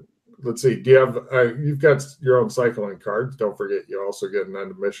 let's see. Do you have, you've got your own cycling cards. Don't forget, you also get an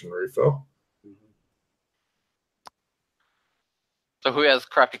end of mission refill. So who has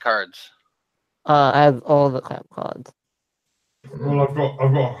crappy cards? I have all the crap cards. Well, I've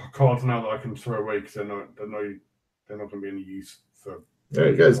got cards now that I can throw away because they're not going to be any use for. Yeah,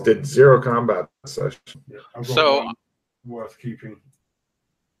 you guys did 0 combat session. Yeah, I've got So one worth keeping.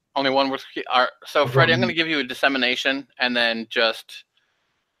 Only one worth. So Freddie, I'm going to give you a dissemination, and then just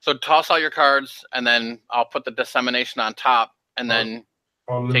toss all your cards, and then I'll put the dissemination on top, and then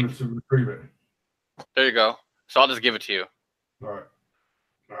I'll limit to retrieve it. There you go. So I'll just give it to you. All right.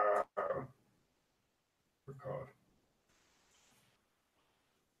 Record.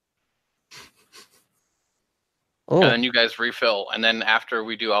 Oh. And then you guys refill, and then after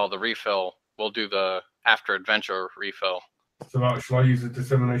we do all the refill, we'll do the after adventure refill. So shall I use the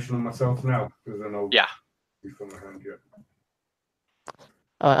dissemination on myself now? Because then I'll refill my hand. Yeah.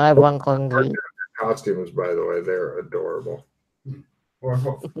 I have one clothing. Costumes, by the way, they're adorable. Well, I've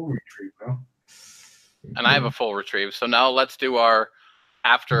got full retrieve now. And I have a full retrieve. So now let's do our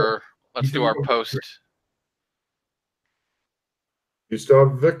after. Let's do our post. You still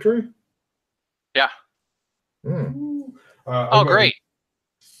have victory? Yeah. Oh, great.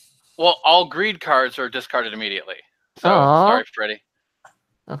 Well, all greed cards are discarded immediately. So sorry, Freddie.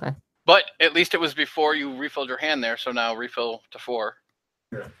 Okay. But at least it was before you refilled your hand there, so now refill to 4.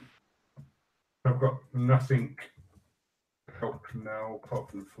 Yeah. I've got nothing helped now apart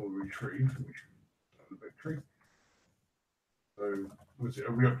from full retrieve, which is a victory. So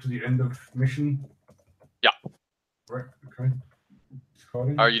are we up to the end of mission? Yeah. Right, okay.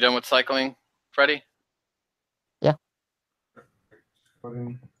 Discarding. Are you done with cycling, Freddie? Yeah.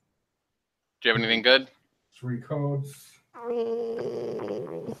 Discarding. Do you have anything good? 3 cards.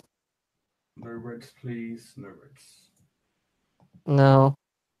 No reds, please. No reds. No.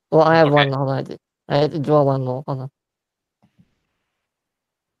 Well, I have one already. I had to draw one more. Hold on.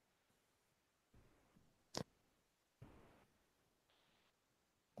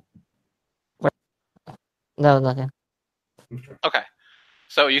 Wait. No, nothing. Okay.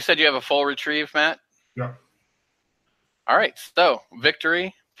 So you said you have a full retrieve, Matt? Yeah. All right. So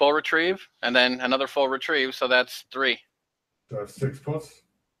victory, full retrieve, and then another full retrieve. So that's 3. So 6 plus.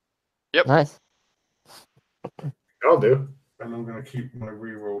 Yep. Nice. I'll do. And I'm going to keep my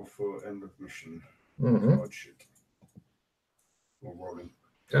reroll for end of mission. Mm-hmm. Shit. Or rolling.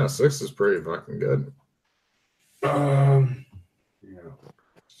 Yeah, 6 is pretty fucking good. Yeah.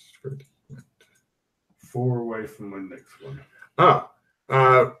 4 away from my next one.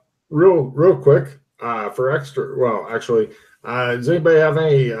 Real quick, for extra. Well, actually, does anybody have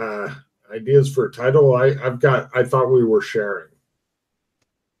any ideas for a title? I thought we were sharing.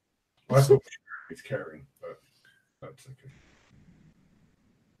 Well, I thought it's caring, but that's okay.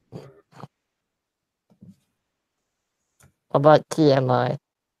 How about TMI?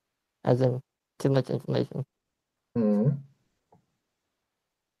 As in, too much information. Mm-hmm.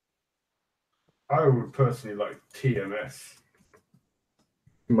 I would personally like TMS.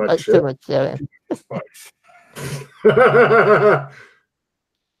 Too much sharing. Spice.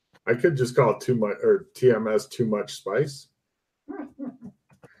 I could just call it too much, or TMS, too much spice. I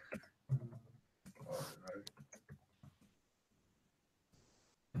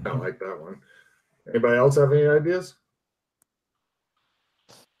don't like that one. Anybody else have any ideas?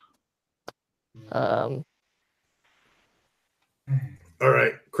 All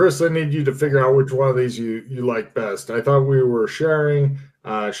right, Chris, I need you to figure out which one of these you like best. I thought we were sharing.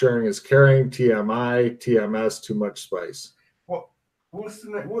 Sharing is caring. TMI, TMS, too much spice. What is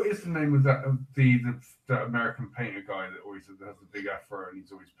the name of that that American painter guy that always has a big afro and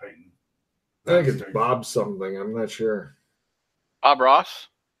he's always painting? I think it's Bob something. I'm not sure. Bob Ross?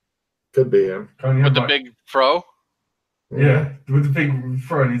 Could be him. With the big fro? Yeah, with the big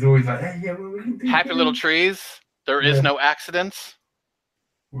fro, and he's always like, "Hey, yeah, we can do Happy things." Little Trees. There is no accidents.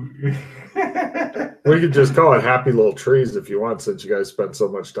 We could just call it Happy Little Trees if you want, since you guys spent so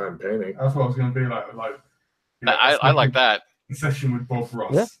much time painting. That's what I was going to be like. I like that. A session with Bob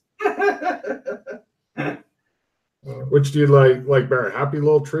Ross. Yeah. Which do you like better, Happy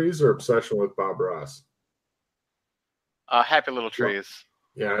Little Trees or Obsession with Bob Ross? Happy Little Trees.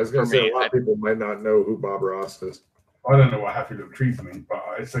 Yeah, I was going to say, a lot of people might not know who Bob Ross is. I don't know what Happy Little Trees mean, but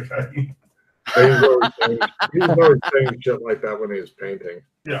it's okay. He was always saying shit like that when he was painting.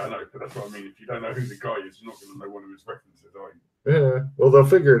 Yeah, I know, but that's what I mean. If you don't know who the guy is, you're not going to know one of his references, are you? Yeah, well, they'll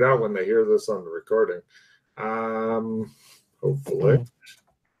figure it out when they hear this on the recording. Hopefully.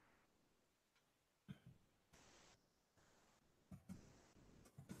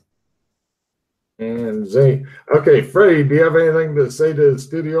 And Zane. Okay, Freddie, do you have anything to say to the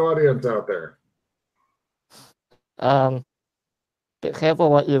studio audience out there? Be careful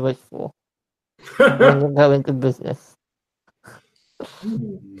what you wish for when you go into business.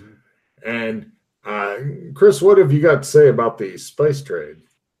 And Chris, what have you got to say about the spice trade?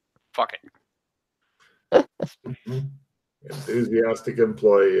 Fuck it. Enthusiastic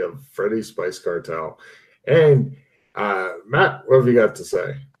employee of Freddie Spice Cartel. And Matt, what have you got to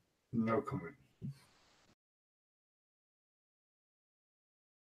say? No comment.